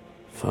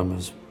firm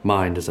as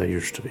mind as I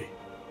used to be.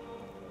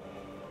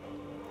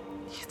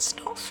 It's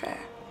not fair.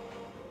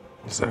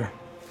 Is there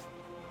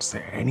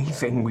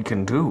anything we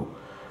can do?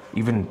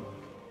 Even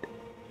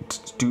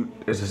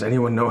does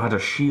anyone know how to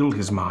shield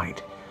his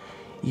mind?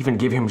 Even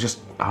give him just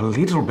a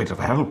little bit of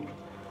help?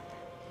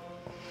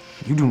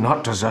 You do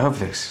not deserve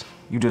this.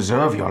 You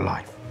deserve your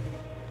life.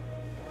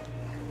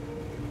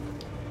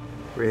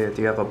 Rhea,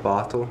 do you have a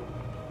bottle?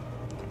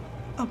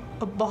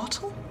 A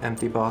bottle?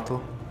 Empty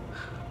bottle?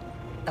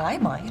 I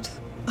might.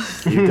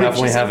 You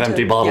definitely have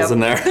empty bottles in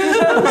there.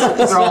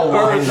 They're all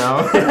wine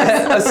now.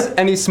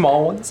 Any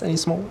small ones? Any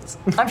small ones?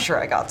 I'm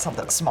sure I got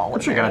something small.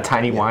 I'm sure you got a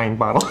tiny wine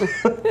bottle.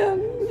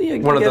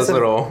 One of those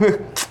little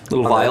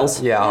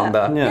vials. Yeah, on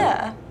the.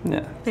 Yeah.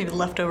 Yeah. Maybe a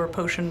leftover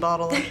potion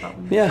bottle or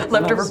something. Yeah.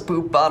 Leftover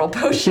boob bottle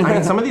potion. I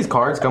mean, some of these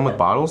cards come with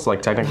bottles.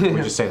 Like, technically,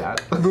 we just say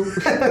that.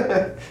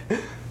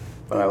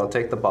 But I will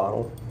take the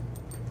bottle,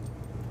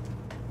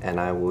 and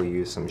I will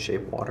use some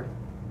shape water,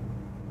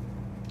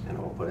 and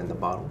I will put it in the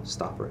bottle,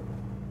 stopper it.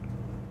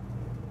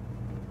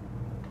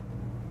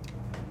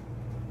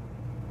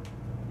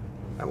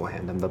 I will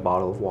hand him the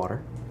bottle of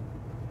water.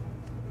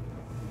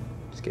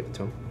 Just give it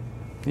to him.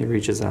 He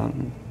reaches out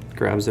and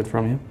grabs it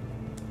from you.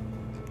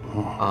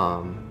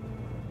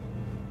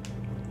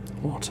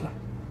 Water.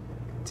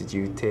 Do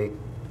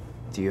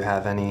you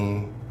have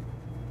any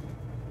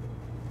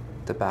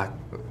tobacco?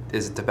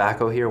 Is it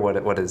tobacco here?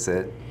 What is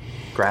it?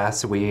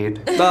 Grass,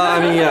 weed? I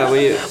mean, yeah,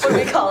 we What do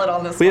we call it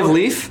on this we have one?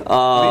 leaf,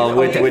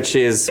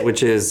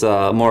 which is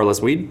more or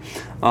less weed,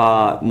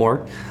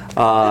 more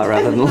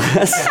rather than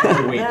less.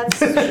 That's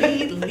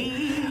sweet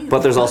leaf. But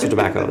there's also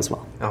tobacco as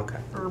well. Okay.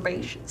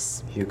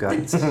 Herbaceous. You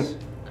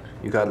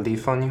got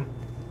leaf on you?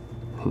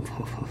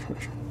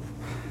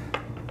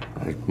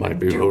 I might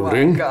be Oh my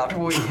holding. God,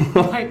 we.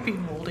 Might be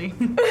moldy.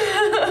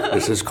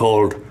 This is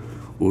called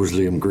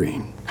Oozlium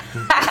Green.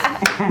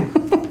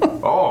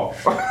 Oh.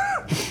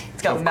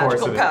 It's got Of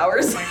course magical it is.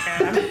 powers.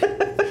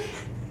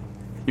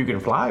 You can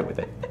fly with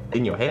it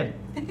in your head.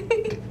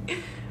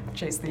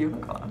 Chase the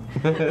unicorn.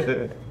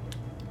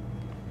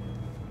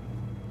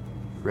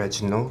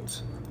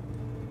 Reginald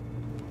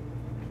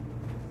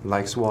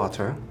likes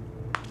water.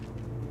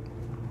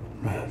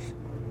 Yes.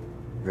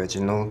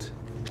 Reginald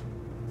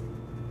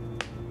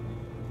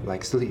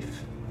likes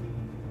leaf.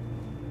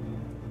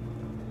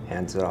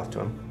 Hands it off to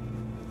him.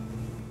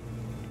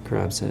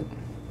 Grabs it.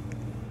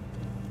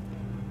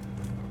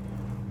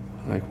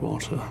 I like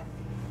water.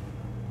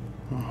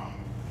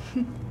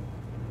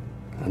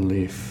 And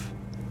leaf.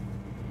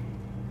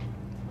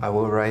 I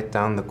will write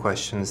down the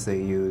questions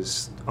they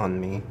used on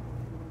me,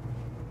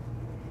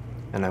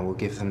 and I will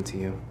give them to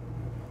you.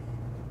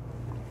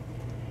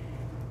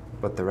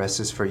 But the rest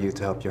is for you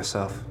to help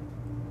yourself.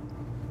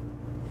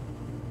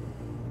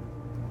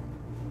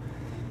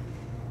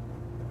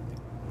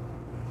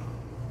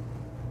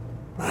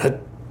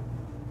 That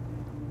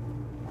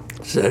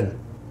said,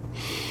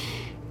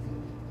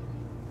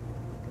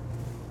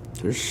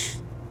 this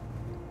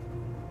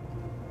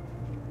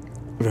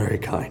very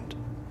kind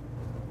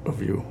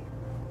of you.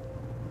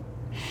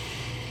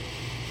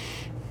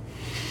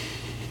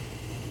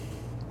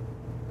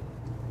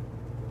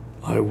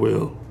 I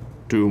will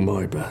do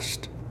my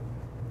best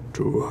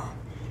to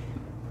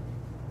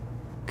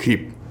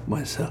keep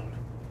myself.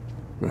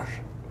 Yes.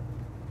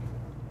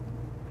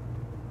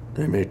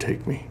 They may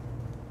take me,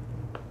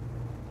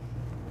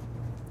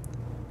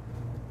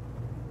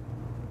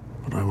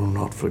 but I will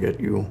not forget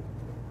you.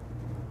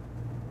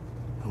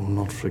 I will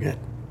not forget.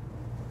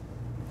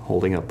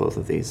 Holding up both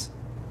of these.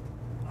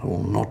 I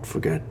will not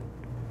forget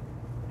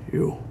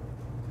you.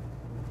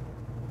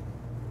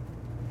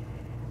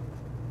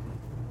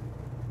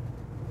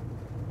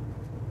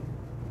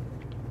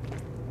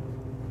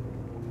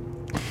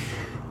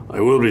 I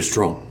will be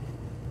strong.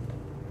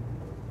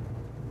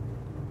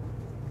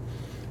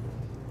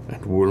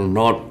 And will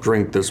not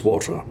drink this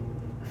water.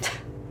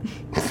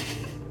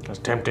 As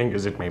tempting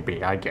as it may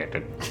be, I get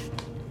it.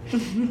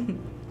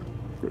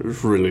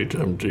 It's really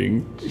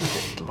tempting.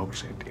 It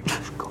looks it. It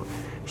looks good.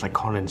 It's like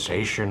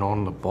condensation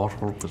on the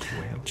bottle as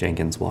well.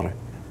 Jenkins water.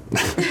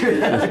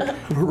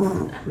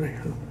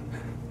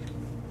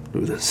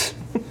 Do this.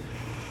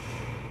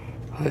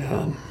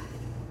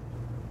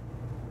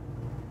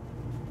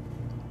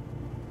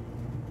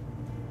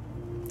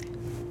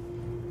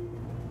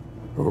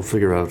 I'll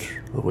figure out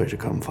a way to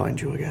come find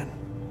you again.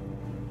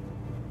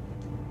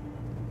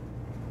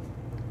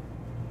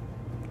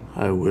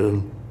 I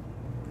will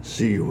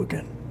see you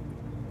again.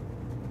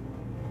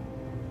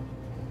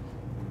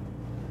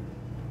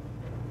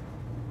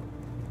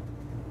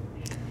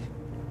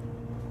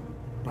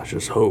 I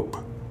just hope.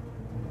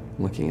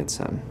 Looking at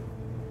Sen.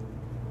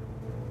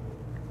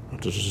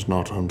 But it is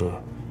not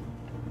under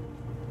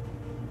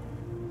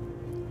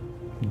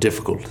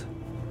difficult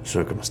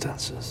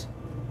circumstances.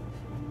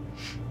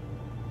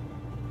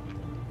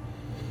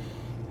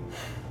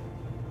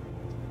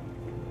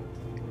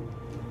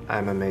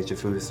 I'm a mage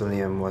of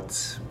Uthalium.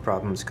 What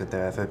problems could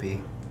there ever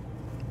be?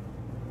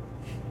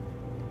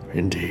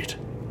 Indeed.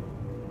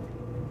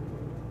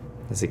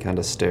 As he kind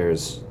of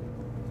stares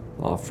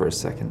off for a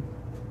second.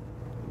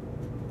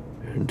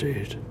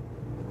 Indeed.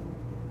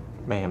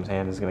 Mayhem's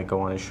hand is going to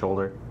go on his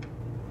shoulder.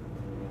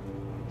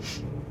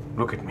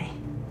 Look at me.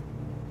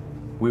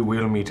 We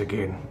will meet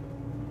again.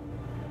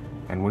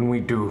 And when we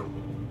do,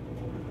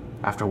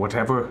 after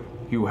whatever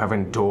you have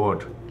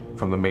endured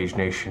from the Mage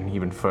Nation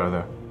even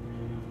further,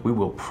 we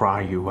will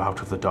pry you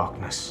out of the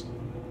darkness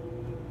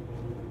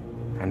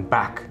and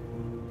back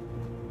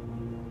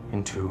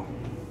into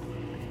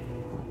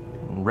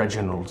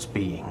Reginald's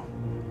being.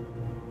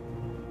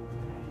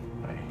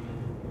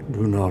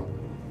 Do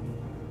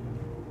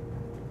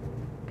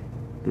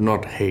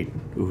not hate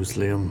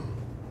Uthalium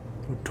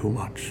too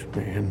much,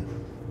 Mayhem.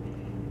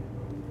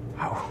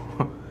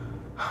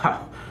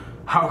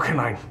 How can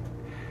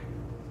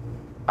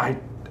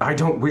I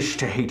don't wish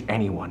to hate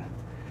anyone.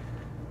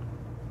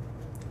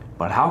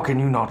 But how can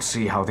you not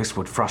see how this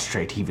would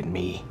frustrate even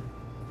me?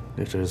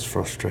 It is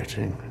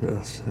frustrating,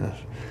 yes.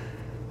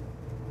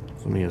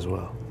 For me as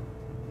well.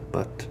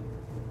 But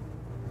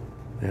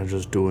they are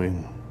just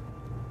doing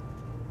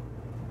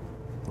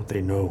what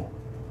they know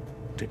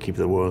to keep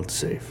the world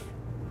safe.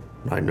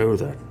 I know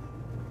that.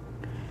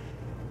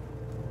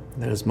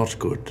 There's much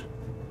good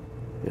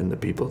in the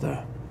people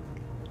there.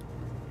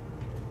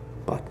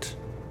 But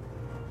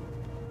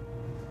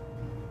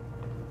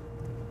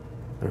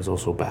there's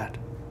also bad.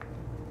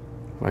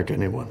 Like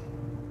anyone.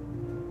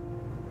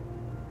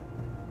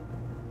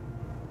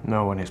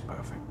 No one is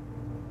perfect.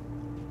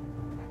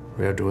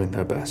 We are doing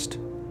their best.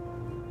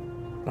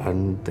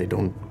 And they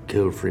don't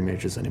kill free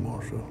mages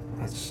anymore, so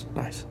that's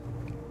nice.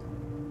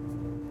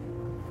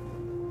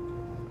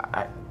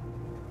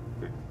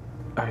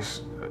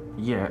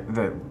 Yeah,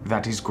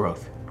 that is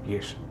growth,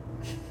 yes.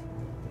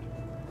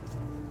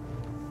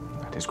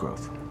 That is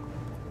growth.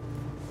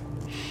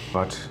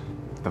 But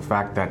the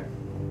fact that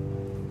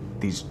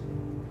these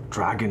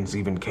dragons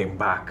even came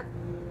back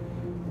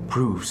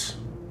proves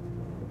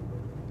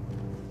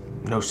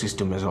no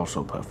system is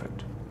also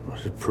perfect.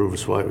 But it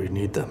proves why we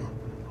need them,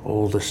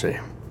 all the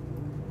same.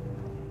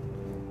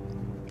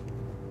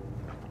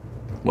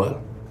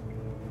 Well,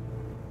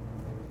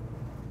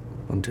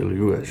 until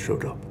you guys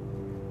showed up.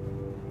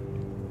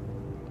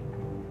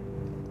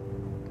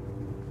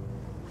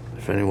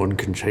 If anyone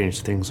can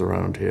change things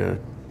around here,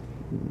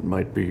 it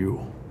might be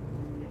you.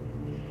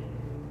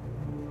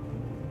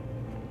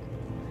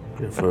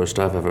 You're the first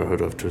I've ever heard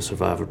of to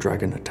survive a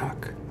dragon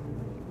attack.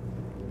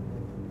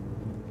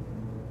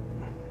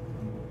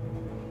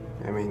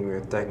 I mean,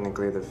 we're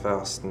technically the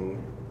first in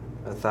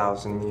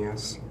 1,000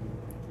 years.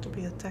 To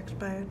be attacked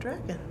by a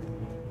dragon.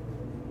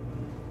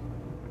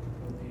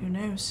 Who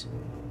knows?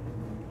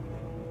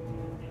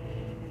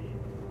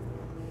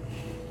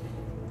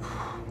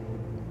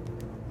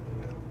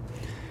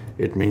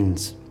 It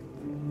means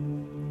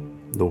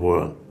the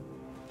world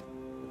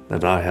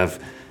that I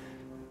have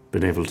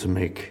been able to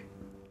make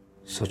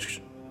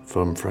such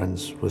firm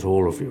friends with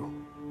all of you.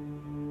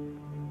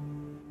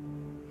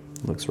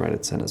 Looks right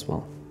at Sen as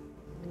well.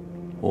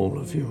 All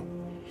of you.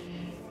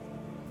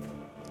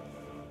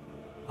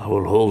 I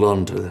will hold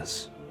on to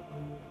this.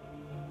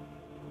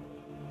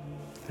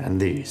 And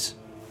these.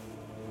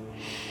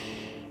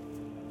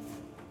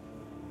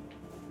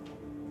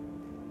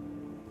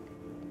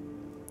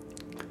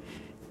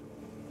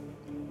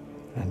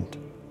 And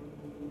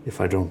if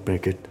I don't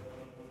make it,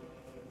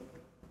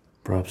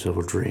 perhaps I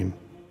will dream.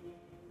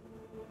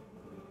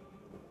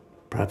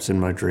 Perhaps in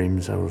my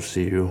dreams I will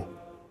see you.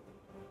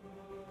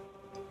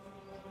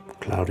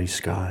 Cloudy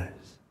skies.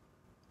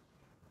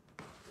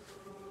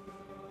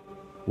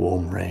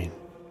 Warm rain.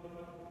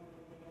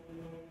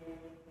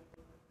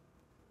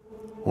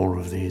 All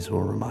of these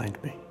will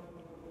remind me.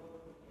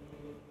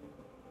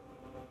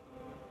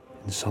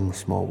 In some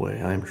small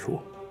way, I am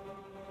sure.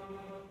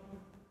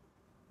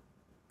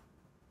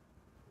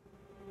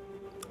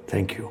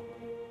 Thank you.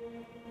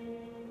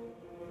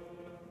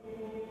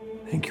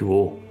 Thank you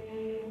all.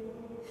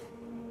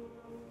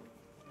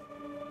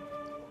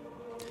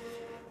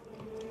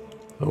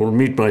 I will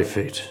meet my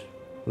fate,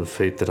 the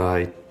fate that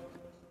I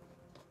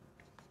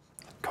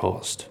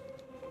caused.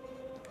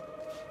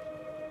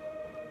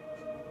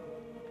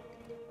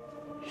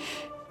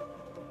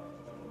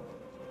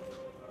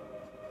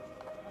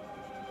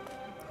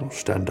 I'll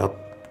stand up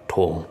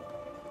tall,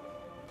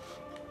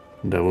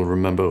 and I will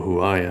remember who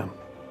I am.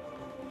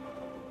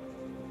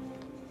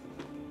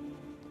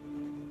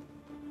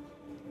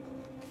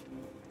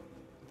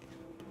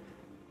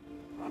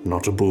 I'm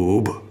not a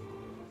boob,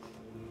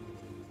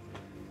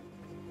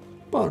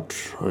 but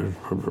I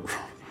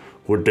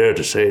would dare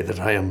to say that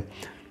I am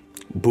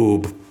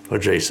boob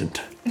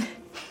adjacent.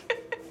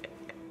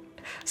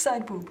 Sen,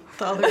 Side boob.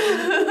 The other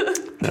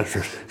boob. That's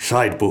her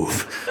side boob.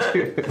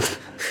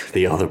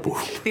 The other boob.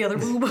 The other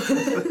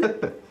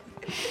boob.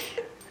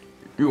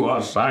 You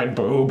are side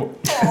boob.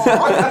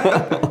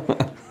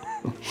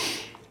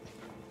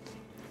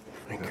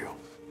 Thank you.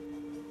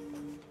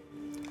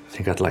 I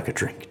think I'd like a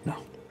drink now.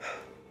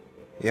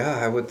 Yeah,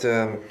 I would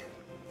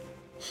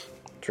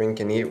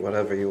drink and eat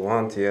whatever you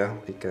want, yeah,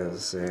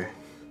 because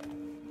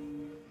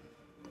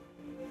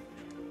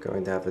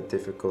going to have a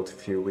difficult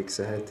few weeks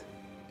ahead.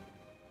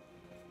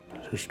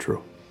 That is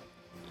true.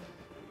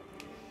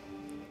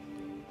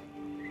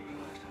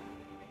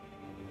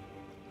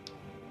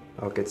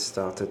 I'll get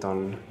started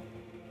on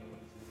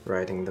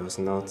writing those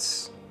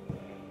notes.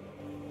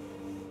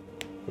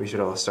 We should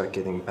all start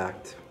getting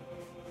packed.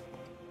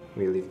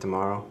 We leave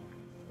tomorrow.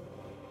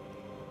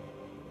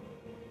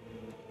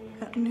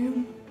 At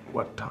noon.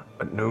 What time?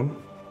 At noon?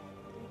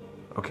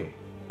 Okay,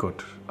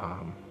 good.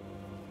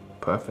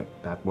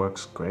 Perfect. That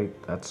works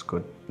great. That's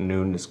good.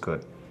 Noon is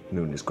good.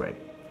 Noon is great.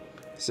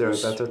 Is there a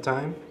better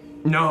time?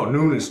 No,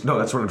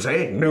 that's what I'm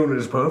saying. Noon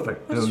is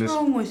perfect. What's noon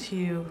wrong with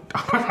you?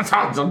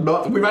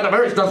 We've had a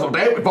very stressful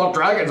day. We fought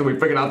dragons and we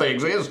figured out they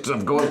exist.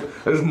 Of course,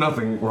 there's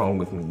nothing wrong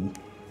with me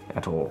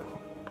at all.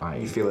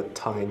 You feel a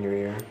tongue in your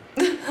ear.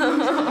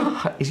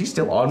 Is he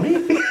still on me?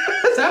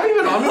 Has Happy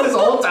been on me this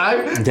whole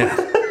time? Yeah.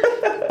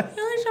 The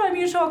only time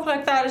you talk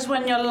like that is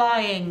when you're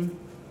lying.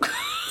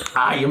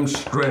 I am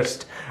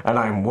stressed and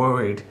I'm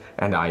worried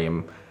and I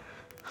am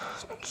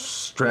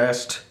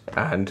stressed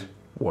and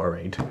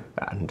worried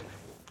and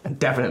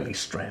definitely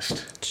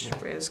stressed.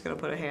 Rhea's gonna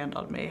put a hand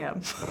on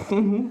Mayhem.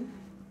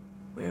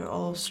 We're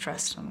all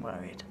stressed and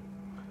worried.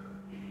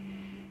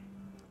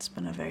 It's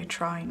been a very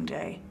trying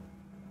day.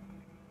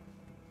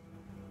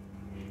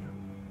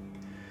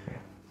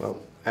 Well,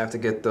 I have to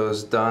get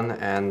those done,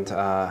 and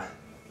I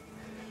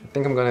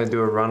think I'm gonna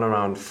do a run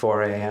around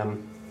 4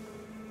 a.m.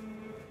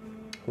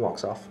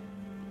 Walks off.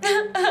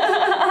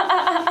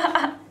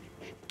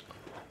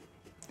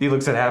 He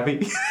looks at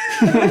Happy.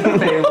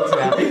 They looks at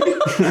Happy.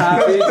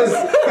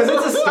 Because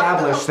it's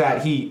established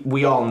that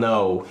we all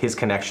know his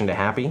connection to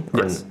Happy.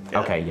 Yes.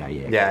 Okay, yeah.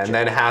 Yeah, and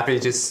then Happy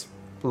just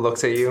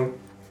looks at you,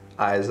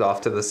 eyes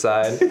off to the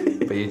side,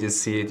 but you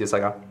just see it just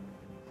like a...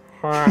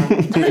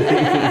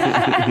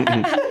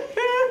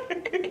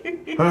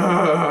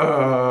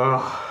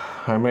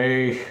 I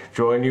may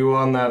join you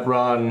on that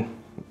run,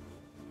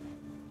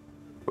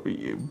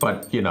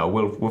 but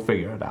we'll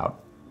figure it out.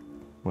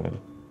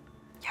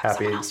 Happy.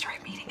 Someone else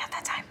started meeting at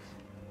that time.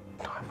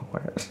 I'm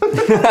aware.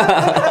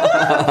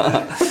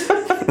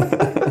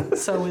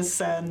 So is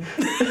Sen.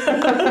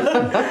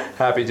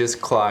 Happy just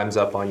climbs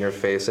up on your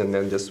face and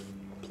then just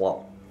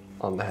plop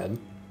on the head.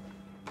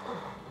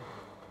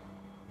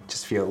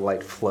 Just feel a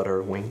light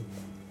flutter wing.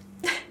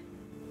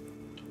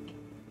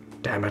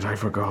 Damn it, I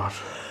forgot.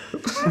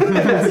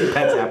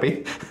 That's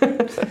Happy.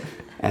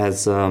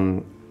 As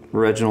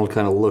Reginald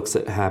kind of looks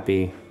at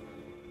Happy,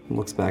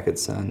 looks back at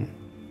Sen,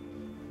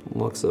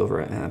 looks over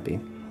at Happy.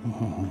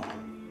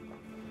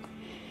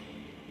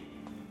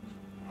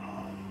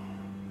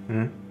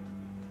 No,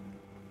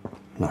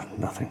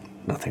 nothing.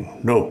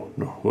 No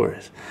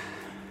worries.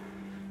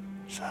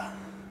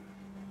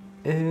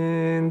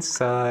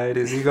 Inside,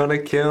 is he gonna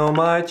kill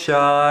my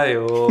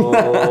child?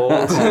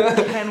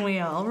 Can we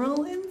all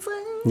roll inside?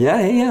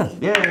 Yeah.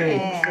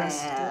 Yay!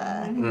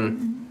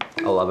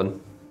 11.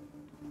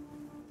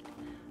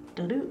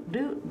 Do.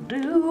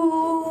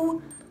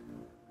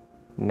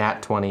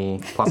 Nat 20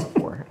 plus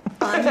 4.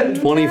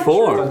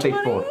 24. Take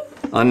 4.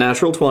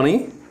 Unnatural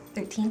 20.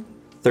 13.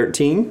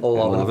 13.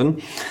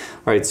 11.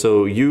 All right,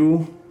 so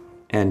you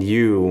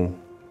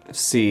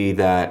see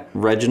that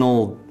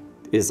Reginald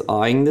is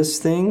eyeing this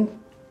thing,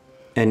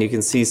 and you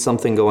can see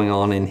something going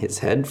on in his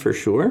head for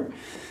sure.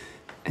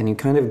 And you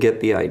kind of get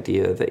the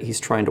idea that he's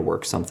trying to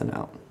work something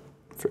out,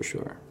 for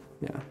sure.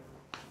 Yeah.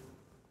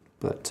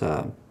 But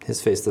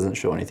his face doesn't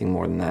show anything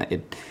more than that.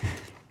 It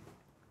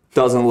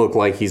doesn't look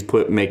like he's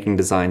making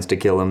designs to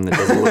kill him. That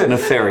doesn't look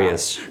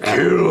nefarious.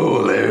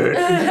 Kill it!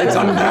 It's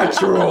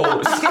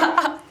unnatural!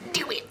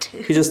 Do it!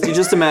 You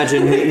just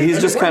imagine he's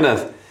just kind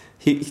of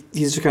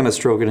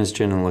stroking his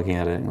chin and looking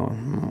at it and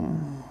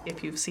going.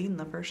 If you've seen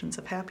the versions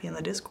of Happy in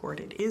the Discord,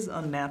 it is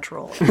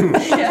unnatural.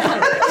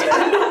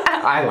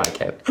 I like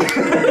it.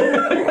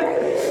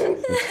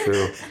 That's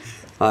true.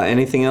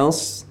 Anything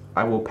else?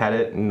 I will pet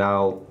it and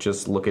I'll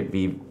just look at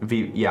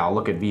I'll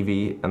look at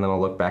Vivi and then I'll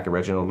look back at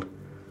Reginald.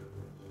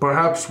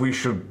 Perhaps we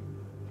should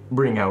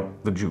bring out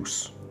the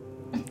juice.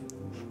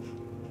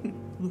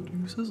 The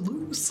juice is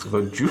loose.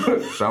 The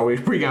juice? Shall we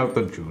bring out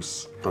the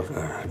juice?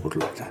 I would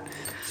like that.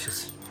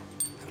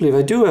 I believe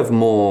I do have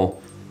more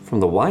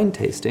from the wine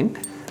tasting.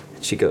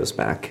 She goes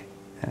back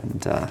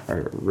and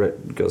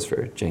goes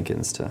for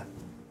Jenkins to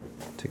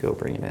go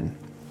bring it in.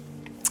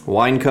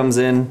 Wine comes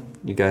in.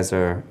 You guys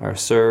are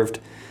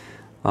served.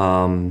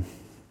 Sen,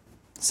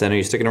 are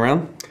you sticking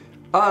around?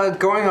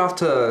 Going off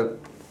to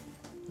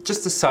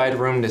just the side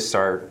room to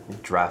start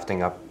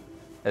drafting up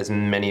as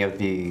many of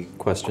the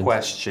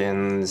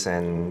questions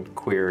and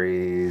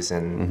queries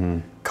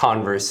and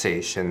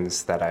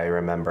conversations that I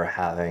remember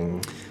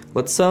having.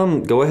 Let's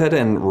go ahead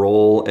and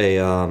roll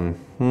a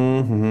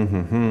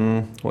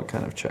what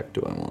kind of check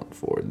do I want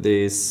for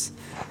this?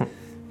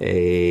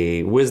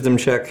 A wisdom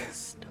check.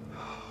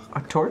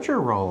 A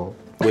torture roll.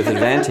 With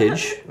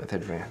advantage. With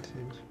advantage.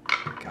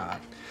 Oh, God.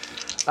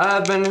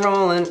 I've been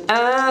rolling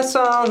ass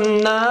all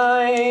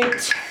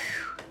night.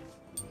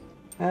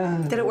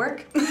 Did it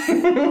work?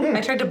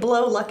 I tried to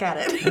blow luck at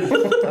it.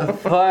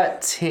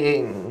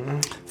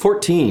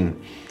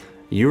 14.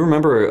 You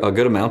remember a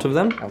good amount of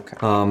them. Okay.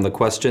 The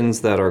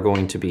questions that are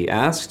going to be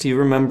asked, you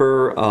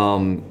remember,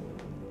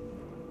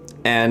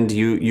 and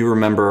you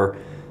remember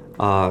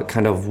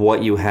kind of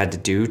what you had to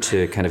do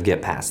to kind of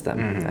get past them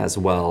as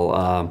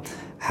well.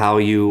 How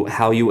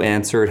you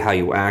answered, how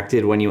you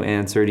acted when you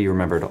answered. You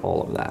remembered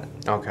all of that.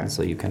 Okay. And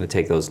so you kind of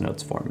take those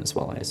notes for him as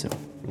well, I assume.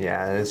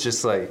 Yeah, and it's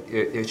just like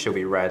she'll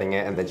be writing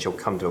it, and then she'll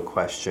come to a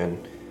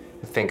question,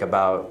 think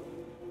about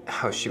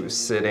how she was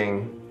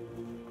sitting,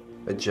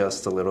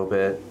 adjust a little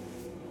bit,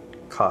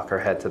 cock her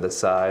head to the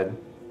side.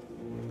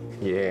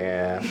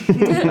 Yeah,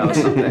 that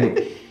was something.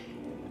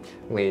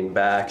 Lean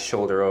back,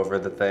 shoulder over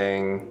the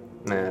thing.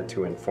 Nah,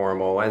 too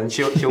informal. And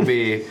she'll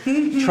be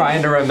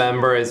trying to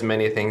remember as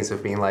many things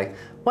of being like,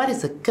 what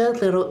does a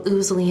good little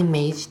Oozly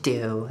mage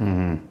do?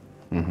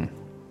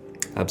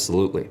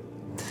 Absolutely.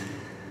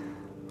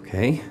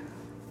 Okay.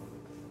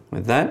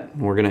 With that,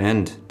 we're gonna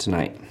end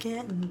tonight.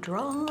 Getting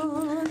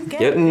drunk.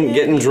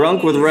 Getting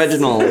drunk with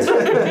Reginald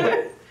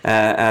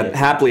at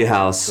Hapley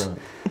House.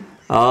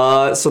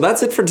 So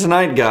that's it for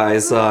tonight,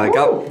 guys.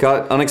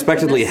 Got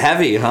unexpectedly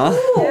heavy, huh?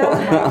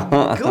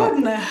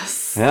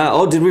 Goodness. Yeah.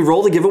 Oh, did we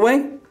roll the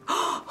giveaway?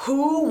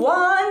 Who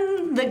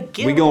won the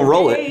giveaway? We gonna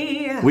roll it.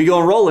 We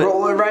gonna roll it.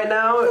 Roll it right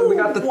now. We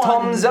got the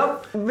thumbs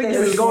up.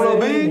 It's gonna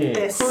be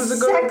this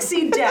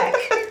sexy deck.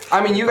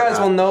 I mean, you guys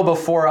will know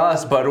before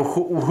us, but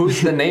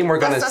who's the name we're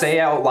gonna say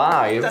out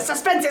live? The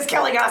suspense is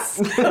killing us.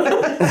 We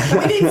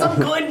need some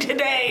good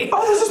today.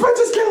 Oh, the suspense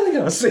is killing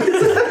us.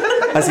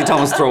 I see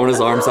Thomas throwing his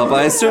arms up.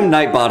 I assume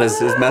Nightbot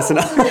is messing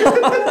up.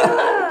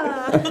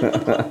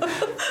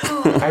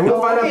 I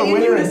will find out the In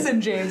winner. unison,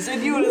 James.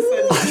 In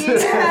unison.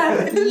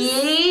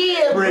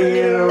 Yeah. Bring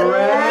it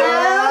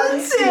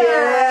around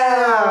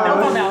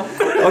town. No.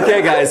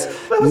 Okay, guys.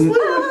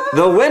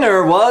 The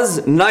winner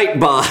was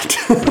Nightbot.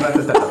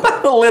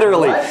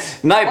 Literally.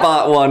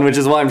 Nightbot won, which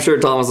is why I'm sure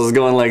Thomas was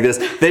going like this.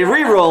 They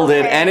re-rolled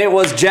it, and it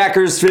was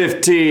Jackers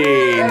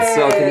 15.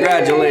 So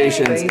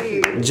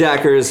congratulations,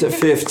 Jackers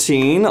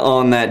 15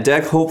 on that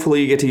deck.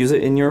 Hopefully you get to use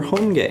it in your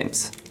home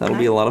games. That'll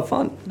be a lot of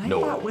fun.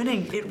 Nightbot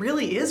winning. It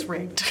really is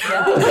rigged.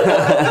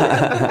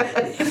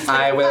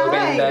 I will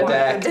win the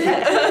deck.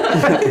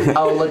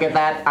 Oh, look at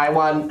that. I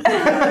won.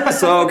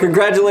 So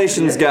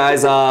congratulations,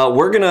 guys.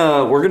 We're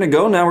gonna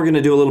go now. We're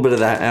gonna do a little bit of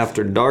that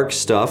after dark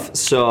stuff.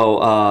 So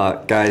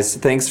guys,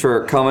 thanks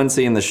for coming,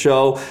 seeing the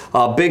show.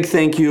 Big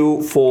thank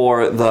you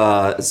for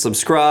the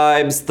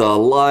subscribes, the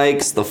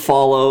likes, the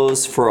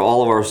follows, for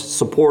all of our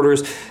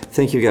supporters.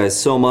 Thank you guys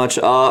so much.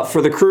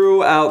 For the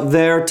crew out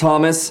there,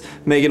 Thomas,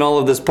 making all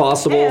of this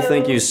possible. Hello.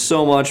 Thank you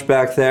so much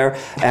back there.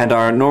 And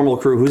our normal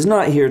crew who's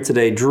not here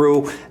today,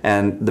 Drew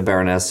and the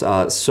Baroness.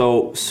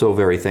 So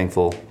very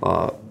thankful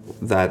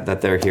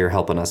that they're here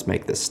helping us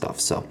make this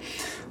stuff. So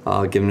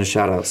give them a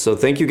shout out. So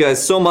thank you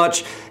guys so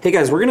much. Hey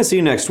guys, we're gonna see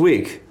you next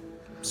week.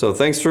 So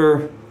thanks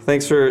for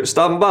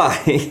stopping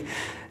by.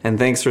 And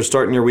thanks for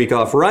starting your week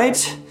off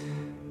right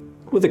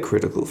with a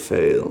critical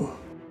fail.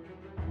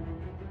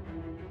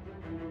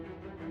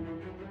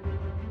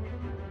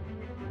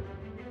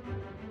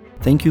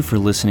 Thank you for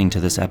listening to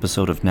this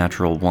episode of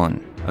Natural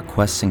One, a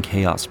Quests and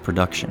Chaos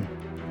production.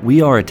 We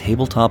are a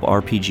tabletop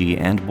RPG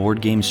and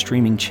board game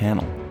streaming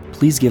channel.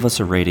 Please give us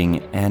a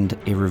rating and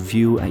a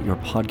review at your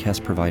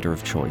podcast provider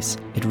of choice.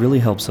 It really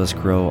helps us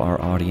grow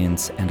our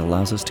audience and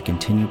allows us to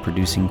continue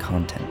producing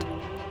content.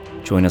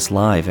 Join us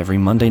live every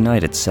Monday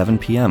night at 7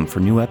 p.m. for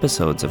new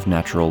episodes of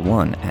Natural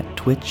One at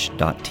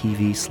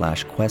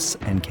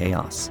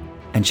twitch.tv/questsandchaos.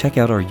 And check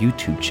out our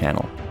YouTube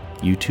channel,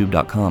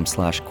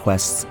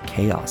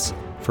 youtube.com/questschaos.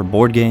 For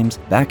board games,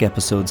 back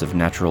episodes of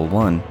Natural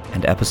One,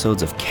 and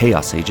episodes of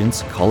Chaos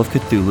Agents, Call of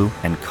Cthulhu,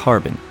 and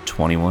Carbon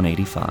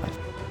 2185.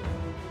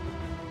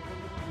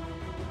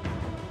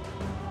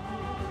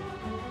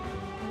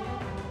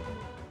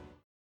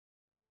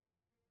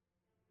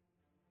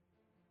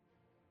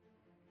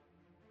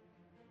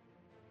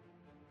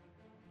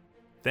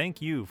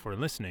 Thank you for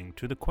listening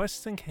to the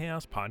Quests and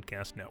Chaos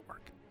Podcast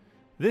Network.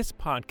 This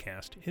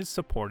podcast is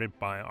supported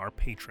by our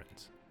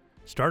patrons,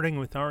 starting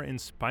with our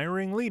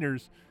inspiring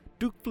leaders,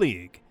 Duke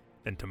Fleeg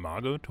and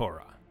Tamago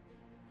Tora.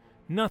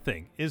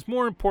 Nothing is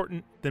more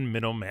important than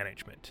middle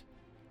management.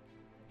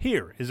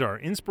 Here is our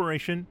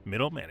inspiration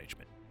middle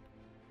management.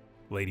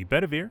 Lady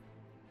Bedivere,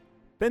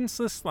 Ben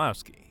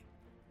Slislawski,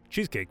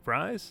 Cheesecake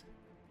Fries,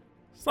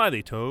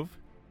 Slyly Tove,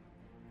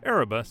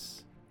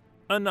 Erebus,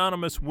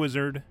 Anonymous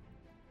Wizard,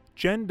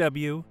 Jen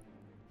W.,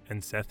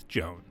 and Seth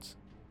Jones.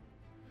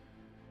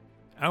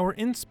 Our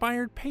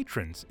inspired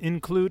patrons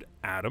include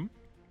Adam,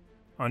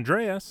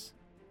 Andreas,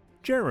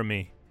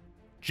 Jeremy,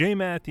 Jay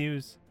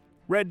Matthews,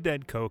 Red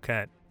Dead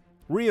Coquette,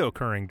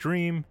 Reoccurring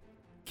Dream,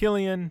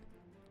 Killian,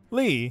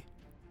 Lee,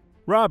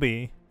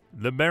 Robbie,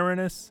 the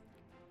Baroness,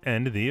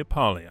 and the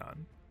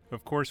Apollyon.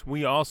 Of course,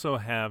 we also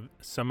have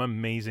some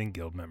amazing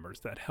guild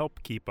members that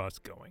help keep us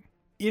going.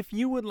 If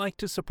you would like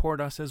to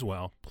support us as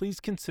well, please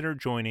consider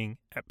joining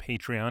at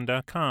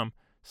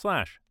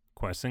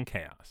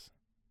patreon.com/questsandchaos.